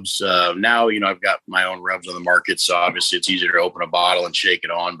rubs. Now, I've got my own rubs on the market, so obviously it's easier to open a bottle and shake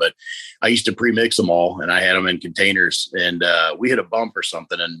it on. But I used to pre-mix them all, and I had them in containers. And we hit a bump or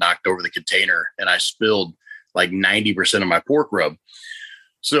something and knocked over the container, and I spilled 90% of my pork rub.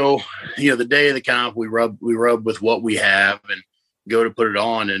 So, the day of the comp, we rub with what we have and go to put it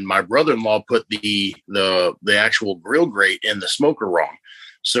on. And my brother-in-law put the actual grill grate in the smoker wrong.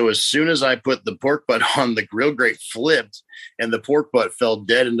 So as soon as I put the pork butt on, the grill grate flipped and the pork butt fell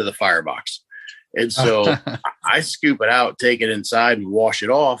dead into the firebox. And so I scoop it out, take it inside and wash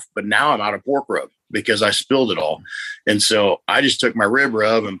it off. But now I'm out of pork rub because I spilled it all. And so I just took my rib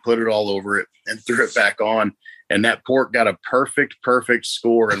rub and put it all over it and threw it back on. And that pork got a perfect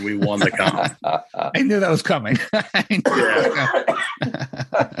score, and we won the comp. I knew that was coming.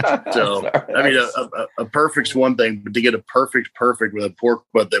 So, I mean, a perfect's one thing, but to get a perfect with a pork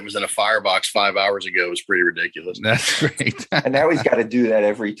butt that was in a firebox 5 hours ago was pretty ridiculous. That's great. And now he's got to do that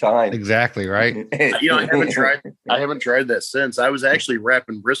every time. Exactly, right? I haven't tried that since. I was actually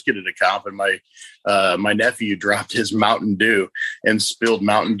wrapping brisket at a comp, and my nephew dropped his Mountain Dew and spilled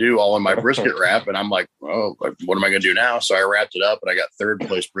Mountain Dew all in my brisket wrap. And I'm like, oh, what am I going to do now? So I wrapped it up, and I got third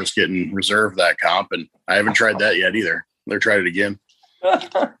place brisket and reserved that comp. And I haven't tried that yet either. They're tried it again.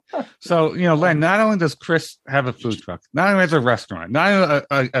 So, Len, not only does Chris have a food truck, not only has a restaurant, not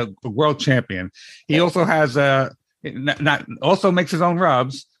only a world champion, he also has also makes his own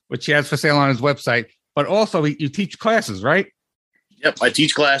rubs, which he has for sale on his website, but also you teach classes, right? Yep. I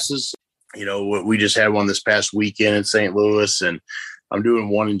teach classes. We just had one this past weekend in St. Louis, and I'm doing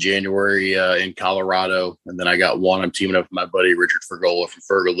one in January in Colorado. And then I got one, I'm teaming up with my buddy, Richard Fergola from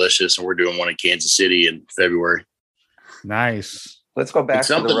Fergalicious, and we're doing one in Kansas City in February. Nice. Let's go back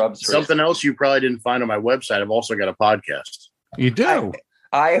to the rubs. Something else you probably didn't find on my website. I've also got a podcast. You do?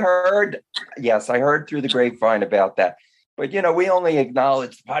 I heard through the grapevine about that. But, we only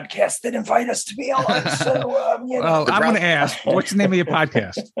acknowledge the podcasts that invite us to be on. So, Well, I'm going to ask, what's the name of your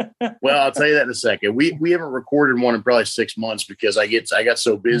podcast? Well, I'll tell you that in a second. We haven't recorded one in probably 6 months because I got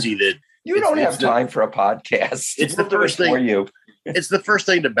so busy that you don't have time for a podcast. It's the first thing for you. It's the first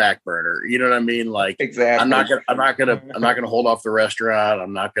thing to back burner. You know what I mean? Exactly. I'm not gonna hold off the restaurant.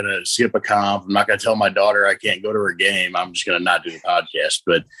 I'm not gonna skip a comp. I'm not gonna tell my daughter I can't go to her game. I'm just gonna not do the podcast.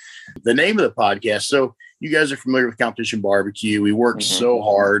 But the name of the podcast. So you guys are familiar with Competition Barbecue. We worked so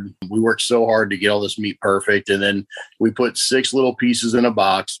hard. We worked so hard to get all this meat perfect. And then we put 6 little pieces in a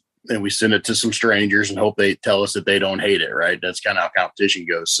box and we send it to some strangers and hope they tell us that they don't hate it. Right. That's kind of how competition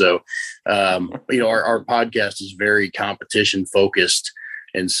goes. So, our podcast is very competition focused.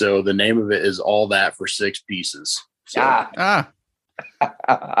 And so the name of it is All That for 6 Pieces. So,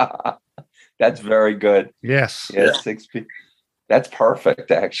 That's very good. Yes. Yeah, 6 pieces. That's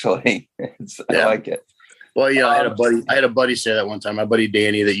perfect, actually. I like it. Well, I had a buddy say that one time. My buddy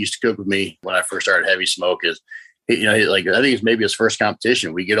Danny that used to cook with me when I first started Heavy Smoke I think it's maybe his first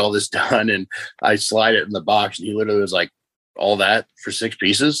competition. We get all this done and I slide it in the box and he literally was like, all that for 6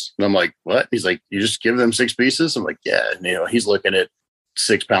 pieces. And I'm like, what? He's like, you just give them 6 pieces? I'm like, yeah. And, he's looking at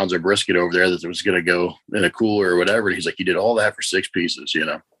 6 pounds of brisket over there that was going to go in a cooler or whatever. And he's like, you did all that for 6 pieces,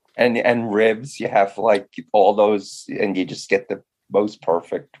 And ribs, you have like all those and you just get the most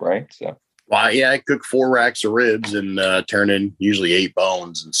perfect, right? So. Well, I cook 4 racks of ribs and turn in usually 8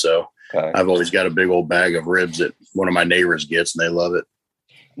 bones. And so I've always got a big old bag of ribs that one of my neighbors gets and they love it.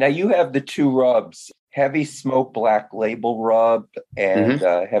 Now you have the 2 rubs, Heavy Smoke Black Label rub and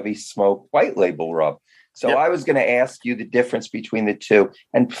Heavy Smoke White Label rub. So I was going to ask you the difference between the 2.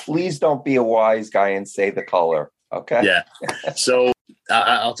 And please don't be a wise guy and say the color. Okay. Yeah. So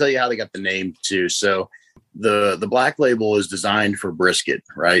I'll tell you how they got the name too. So the Black Label is designed for brisket,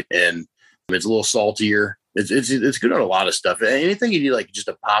 right? And it's a little saltier. It's good on a lot of stuff. Anything you need, like just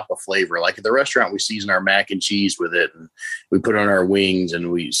a pop of flavor. Like at the restaurant, we season our mac and cheese with it, and we put it on our wings,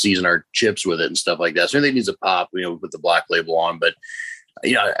 and we season our chips with it and stuff like that. So anything needs a pop, we put the Black Label on. But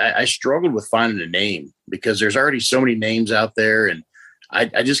I struggled with finding a name because there's already so many names out there, and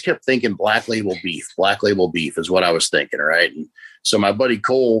I just kept thinking Black Label Beef. Black Label Beef is what I was thinking, right? And so my buddy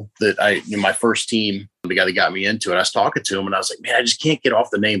Cole, my first team, the guy that got me into it, I was talking to him, and I was like, man, I just can't get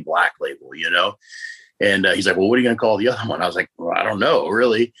off the name Black Label, And he's like, well, what are you going to call the other one? I was like, well, I don't know,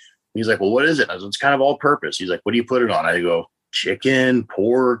 really. He's like, well, what is it? I was like, it's kind of all purpose. He's like, what do you put it on? I go, chicken,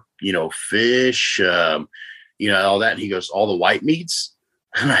 pork, fish, all that. And he goes, all the white meats?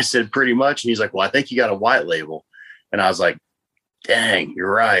 And I said, pretty much. And he's like, well, I think you got a white label. And I was like, dang,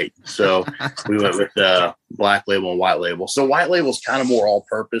 you're right. So we went with Black Label and White Label. So White Label is kind of more all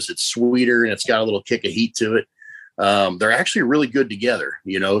purpose. It's sweeter and it's got a little kick of heat to it. They're actually really good together,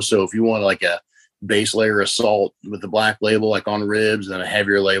 So if you want like a base layer of salt with the Black Label, like on ribs, and a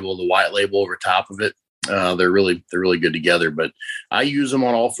heavier label, the White Label over top of it, they're really good together. But I use them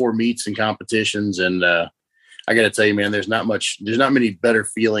on all 4 meats and competitions. And I got to tell you, man, there's not many better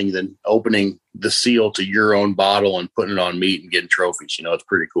feeling than opening the seal to your own bottle and putting it on meat and getting trophies. It's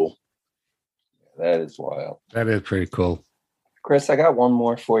pretty cool. That is wild. That is pretty cool. Chris, I got one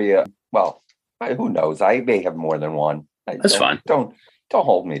more for you. Well, who knows? I may have more than one. That's fine. Don't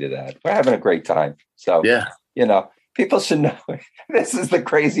hold me to that. We're having a great time. So, people should know this is the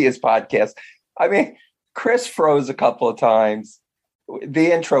craziest podcast. I mean, Chris froze a couple of times.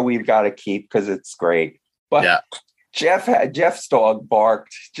 The intro we've got to keep because it's great. But Jeff's dog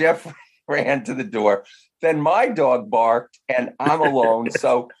barked. Jeff ran to the door. Then my dog barked, and I'm alone.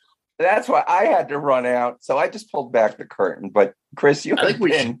 So that's why I had to run out. So I just pulled back the curtain. But Chris, I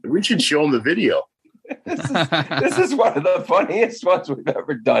think we should show him the video. This is one of the funniest ones we've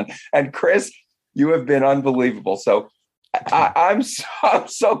ever done. And Chris, you have been unbelievable. So I'm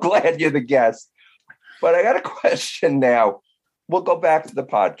so glad you're the guest. But I got a question now. We'll go back to the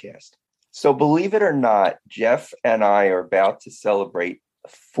podcast. So believe it or not, Jeff and I are about to celebrate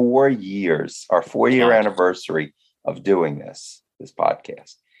 4 years, our 4-year anniversary of doing this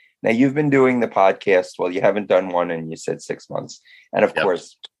podcast. Now, you've been doing the podcast. Well, you haven't done one, and you said 6 months. And of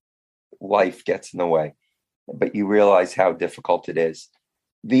course, life gets in the way. But you realize how difficult it is.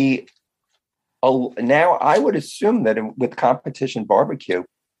 Now, I would assume that with Competition Barbecue,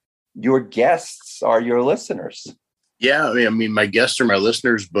 your guests are your listeners. Yeah, I mean, my guests are my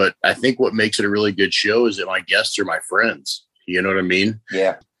listeners, but I think what makes it a really good show is that my guests are my friends. You know what I mean?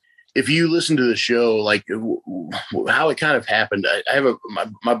 Yeah. If you listen to the show, like how it kind of happened, I have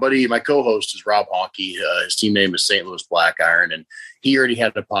my buddy, my co-host is Rob Honke. His team name is St. Louis Black Iron, and he already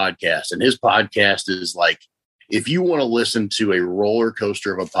had a podcast. And his podcast is like, if you want to listen to a roller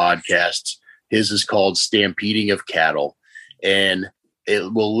coaster of a podcast, his is called Stampeding of Cattle, and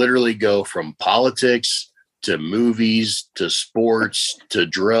it will literally go from politics to movies, to sports, to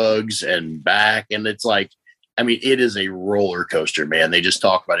drugs and back. And it's like, I mean, it is a roller coaster, man. They just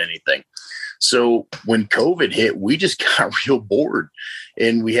talk about anything. So when COVID hit, we just got real bored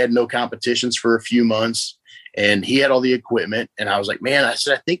and we had no competitions for a few months, and he had all the equipment. And I was like, man, I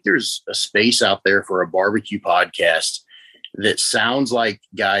said, I think there's a space out there for a barbecue podcast. that sounds like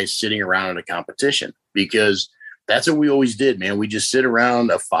guys sitting around in a competition, because that's what we always did, man. We just sit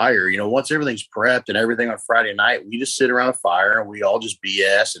around a fire. Once everything's prepped and everything on Friday night, we just sit around a fire and we all just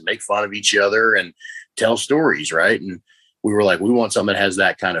BS and make fun of each other and tell stories, right? And we were like, we want something that has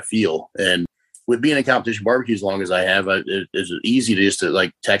that kind of feel. And with being in competition barbecue as long as I have, it's easy to just to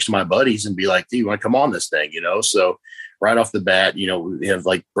like text my buddies and be like, "Do you want to come on this thing?" So right off the bat, we have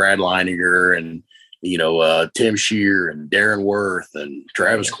like Brad Leininger and Tim Shear and Darren Worth and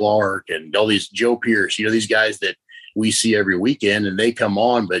Travis Clark and all these, Joe Pierce, these guys that we see every weekend, and they come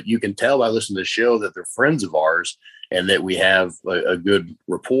on, but you can tell by listening to the show that they're friends of ours and that we have a good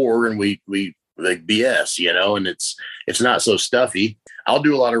rapport, and we like BS, and it's not so stuffy. I'll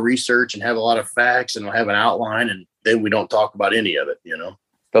do a lot of research and have a lot of facts, and I'll have an outline, and then we don't talk about any of it,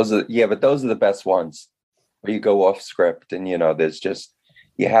 Those are the best ones where you go off script and, there's just,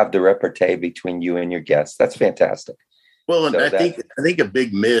 you have the repartee between you and your guests. That's fantastic. Well, and I think a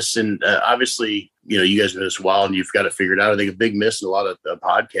big miss, and obviously, you guys know this a while and you've got it figured out. I think a big miss in a lot of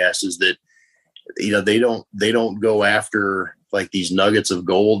podcasts is that, they don't go after like these nuggets of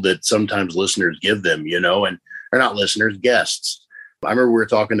gold that sometimes listeners give them, or not listeners, guests. I remember we were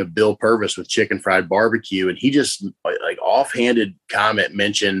talking to Bill Purvis with Chicken Fried Barbecue, and he just like offhanded comment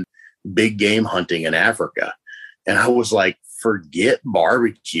mentioned big game hunting in Africa. And I was like, forget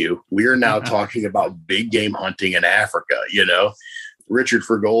barbecue. We are now talking about big game hunting in Africa, Richard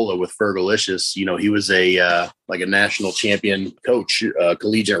Fergola with Fergalicious, he was a national champion coach,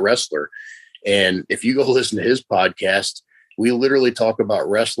 collegiate wrestler. And if you go listen to his podcast, we literally talk about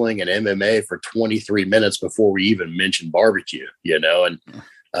wrestling and MMA for 23 minutes before we even mention barbecue, and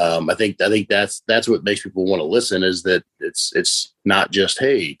I think that's what makes people want to listen, is that it's not just,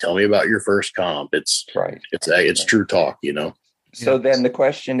 hey, tell me about your first comp. It's right. It's true talk, So then the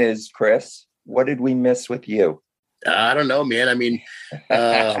question is, Chris, what did we miss with you? I don't know, man. I mean,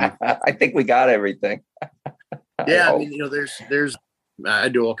 I think we got everything. Yeah. I mean, there's, I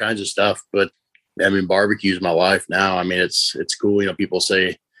do all kinds of stuff, but I mean, barbecue is my life now. I mean, it's cool. People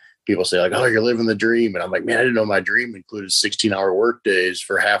say like, "Oh, you're living the dream." And I'm like, man, I didn't know my dream included 16-hour work days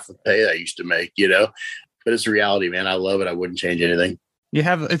for half the pay I used to make, but it's the reality, man. I love it. I wouldn't change anything.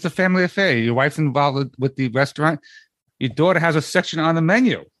 It's a family affair. Your wife's involved with the restaurant. Your daughter has a section on the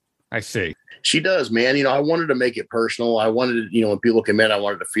menu. I see. She does, man. I wanted to make it personal. I wanted to, when people come in, I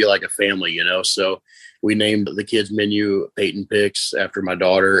wanted to feel like a family, so we named the kids menu Peyton Picks after my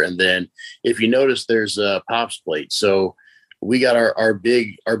daughter. And then if you notice, there's a Pops plate. So we got our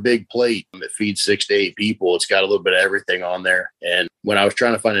big plate that feeds 6 to 8 people. It's got a little bit of everything on there. And when I was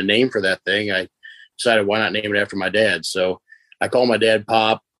trying to find a name for that thing, I decided, why not name it after my dad? So I call my dad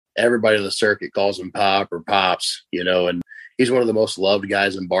Pop. Everybody on the circuit calls him Pop or Pops, and he's one of the most loved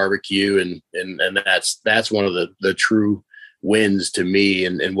guys in barbecue. And that's one of the true wins to me.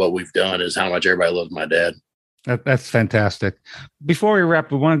 And what we've done is how much everybody loves my dad. That's fantastic. Before we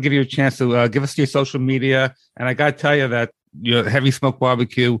wrap, we want to give you a chance to give us your social media. And I got to tell you that your Heavy Smoke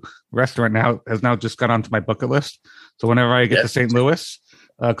Barbecue restaurant has now just got onto my bucket list. So whenever I get to St. Louis,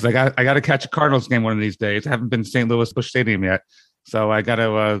 because I got to catch a Cardinals game one of these days. I haven't been to St. Louis Busch Stadium yet. So I got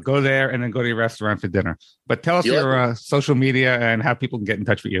to go there and then go to your restaurant for dinner. But tell us your social media and how people can get in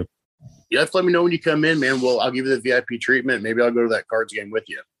touch with you. You have to let me know when you come in, man. Well, I'll give you the VIP treatment. Maybe I'll go to that Cards game with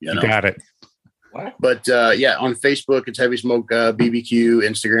you. You got it. Wow. But on Facebook, it's Heavy Smoke BBQ.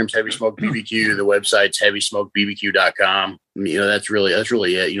 Instagram's Heavy Smoke BBQ. The website's HeavySmokeBBQ.com. That's really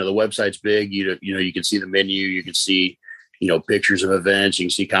it. The website's big. You can see the menu. You can see, pictures of events. You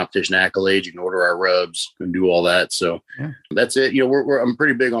can see competition accolades. You can order our rubs and do all that. So that's it. I'm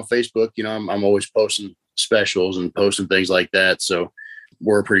pretty big on Facebook. I'm always posting specials and posting things like that. So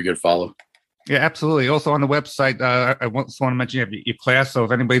we're a pretty good follow. Yeah, absolutely. Also on the website, I just want to mention you have your class. So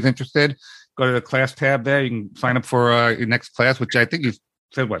if anybody's interested, go to the class tab there. You can sign up for your next class, which I think you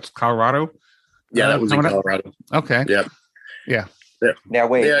said, what's Colorado? Yeah, that was in Colorado. Okay. Yeah. Now,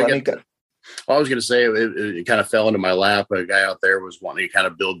 wait, let me go. I was going to say it kind of fell into my lap. A guy out there was wanting to kind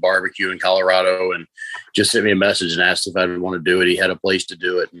of build barbecue in Colorado and just sent me a message and asked if I would want to do it. He had a place to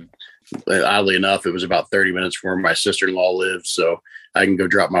do it. And oddly enough, it was about 30 minutes from where my sister-in-law lives. So I can go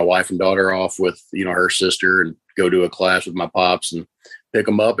drop my wife and daughter off with, her sister and go do a class with my pops and pick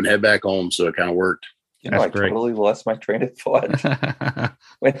them up and head back home. So it kind of worked. I totally lost my train of thought. I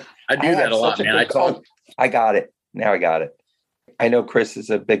do that a lot, man. I got it. Now I got it. I know Chris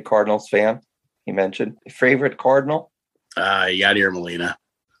is a big Cardinals fan. He mentioned favorite Cardinal. Yadier Molina.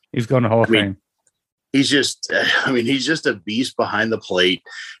 He's going to Hall of Fame. He's just a beast behind the plate.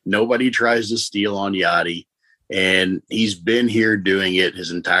 Nobody tries to steal on Yadi, and he's been here doing it his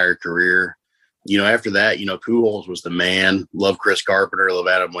entire career. after that, Pujols was the man. Love Chris Carpenter, love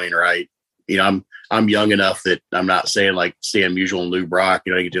Adam Wainwright. I'm young enough that I'm not saying like Stan Musial and Lou Brock,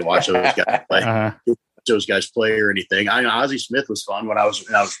 you get to watch those guys play. Those guys play or anything. I know Ozzie Smith was fun when I was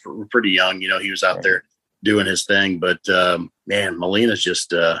pretty young. He was out there doing his thing. But man, Molina's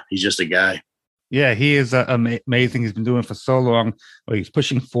he's just a guy. Yeah, he is amazing. He's been doing it for so long. Well, he's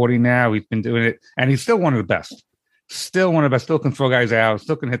pushing 40 now. He's been doing it, and he's still one of the best. Still one of the best. Still can throw guys out.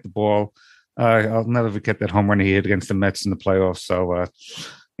 Still can hit the ball. I'll never forget that home run he hit against the Mets in the playoffs. So,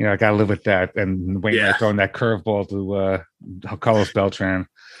 I got to live with that. And Wainwright throwing that curveball to Carlos Beltran.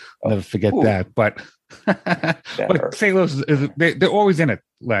 I'll never forget that. But St. Louis they're always in it,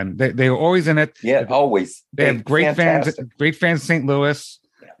 Len. They're always in it. Yeah, always. They have great fans in St. Louis.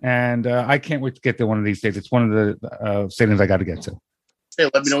 And I can't wait to get there one of these days. It's one of the stadiums I got to get to. Hey,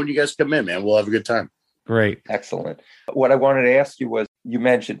 let me know when you guys come in, man. We'll have a good time. Great. Excellent. What I wanted to ask you was, you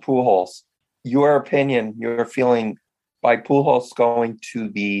mentioned Pujols. Your opinion, your feeling by Pujols going to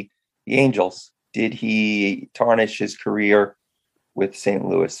the Angels, did he tarnish his career with St.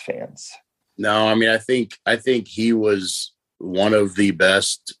 Louis fans? No, I mean, I think he was one of the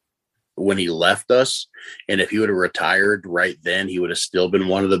best when he left us. And if he would have retired right then, he would have still been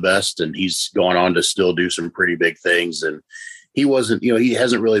one of the best. And he's gone on to still do some pretty big things. And he wasn't, he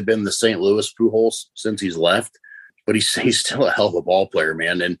hasn't really been the St. Louis Pujols since he's left, but he's still a hell of a ball player,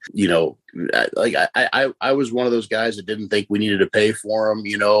 man. And, I was one of those guys that didn't think we needed to pay for him,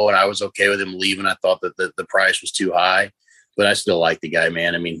 and I was okay with him leaving. I thought that the price was too high, but I still like the guy,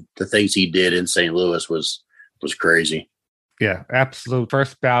 man. I mean, the things he did in St. Louis was crazy. Yeah, absolute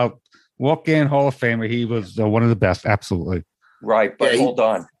first ballot walk-in Hall of Famer. He was one of the best. Absolutely. Right. But hold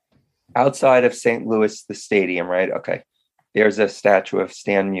on. Outside of St. Louis, the stadium, right? Okay. There's a statue of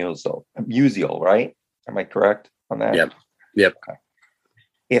Stan Musial, right? Am I correct on that? Yep. Okay.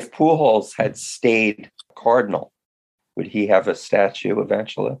 If Pujols had stayed Cardinal, would he have a statue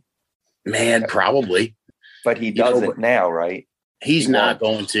eventually? Man, probably. But he doesn't now, right? He's not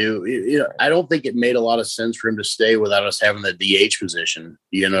going to. I don't think it made a lot of sense for him to stay without us having the DH position.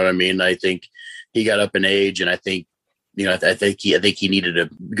 You know what I mean? I think he got up in age, and I think I think he needed to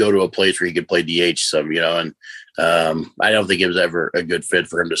go to a place where he could play DH some. And I don't think it was ever a good fit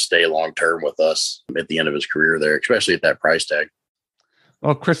for him to stay long term with us at the end of his career there, especially at that price tag.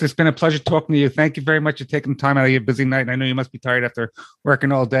 Well, Chris, it's been a pleasure talking to you. Thank you very much for taking time out of your busy night. And I know you must be tired after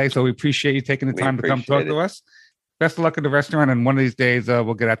working all day, so we appreciate you taking the time to come talk to us. Best of luck at the restaurant, and one of these days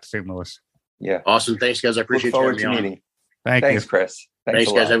we'll get out to St. Louis. Yeah. Awesome. Thanks, guys. I appreciate you having me on. Thanks, Chris.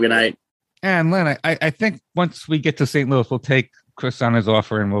 Thanks, guys. Have a good night. And Len, I think once we get to St. Louis, we'll take Chris on his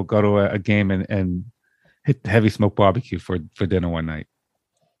offer and we'll go to a game and hit the Heavy Smoke Barbecue for dinner one night.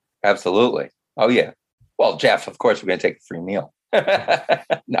 Absolutely. Oh, yeah. Well, Jeff, of course, we're going to take a free meal.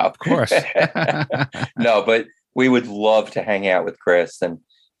 No, of course. No, but we would love to hang out with Chris, and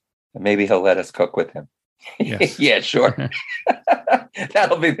maybe he'll let us cook with him. Yes. Yeah, sure.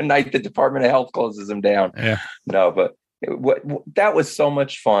 That'll be the night the Department of Health closes him down. Yeah. No, but that was so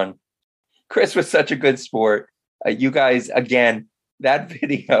much fun. Chris was such a good sport. You guys, again, that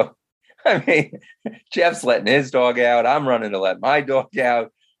video, I mean, Jeff's letting his dog out. I'm running to let my dog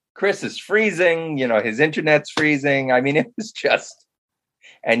out. Chris is freezing. His internet's freezing. I mean, it was just,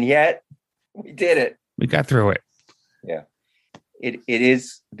 and yet we did it. We got through it. Yeah.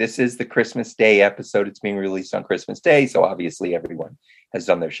 This is the Christmas Day episode. It's being released on Christmas Day. So obviously everyone has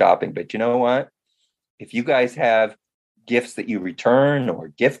done their shopping, but you know what? If you guys have gifts that you return or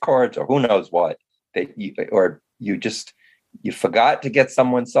gift cards or who knows what that you forgot to get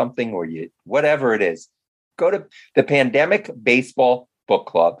someone something or whatever it is, go to the Pandemic Baseball Book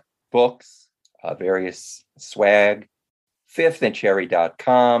Club, books, various swag.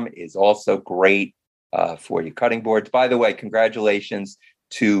 FifthandCherry.com is also great for your cutting boards. By the way, congratulations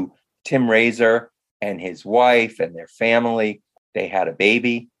to Tim Razor and his wife and their family. They had a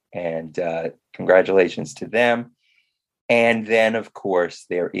baby, and congratulations to them. And then, of course,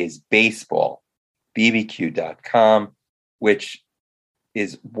 there is baseball, bbq.com, which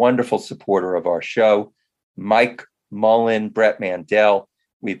is wonderful supporter of our show. Mike Mullen, Brett Mandel,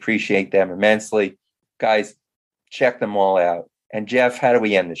 we appreciate them immensely. Guys, check them all out. And Jeff, how do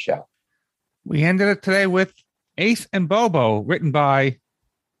we end the show? We ended it today with Ace and Bobo, written by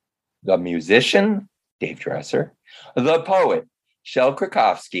the musician, Dave Dresser, the poet, Shel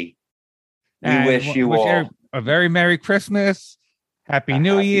Krakowski. We wish you all a very Merry Christmas, Happy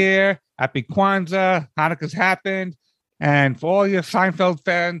New Year, Happy Kwanzaa, Hanukkah's happened, and for all your Seinfeld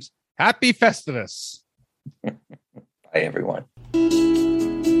fans, Happy Festivus. Bye, everyone. When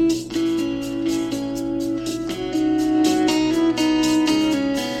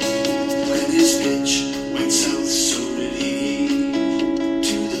it's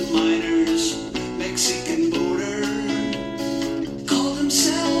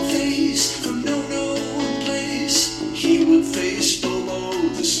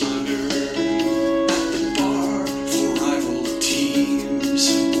the sun.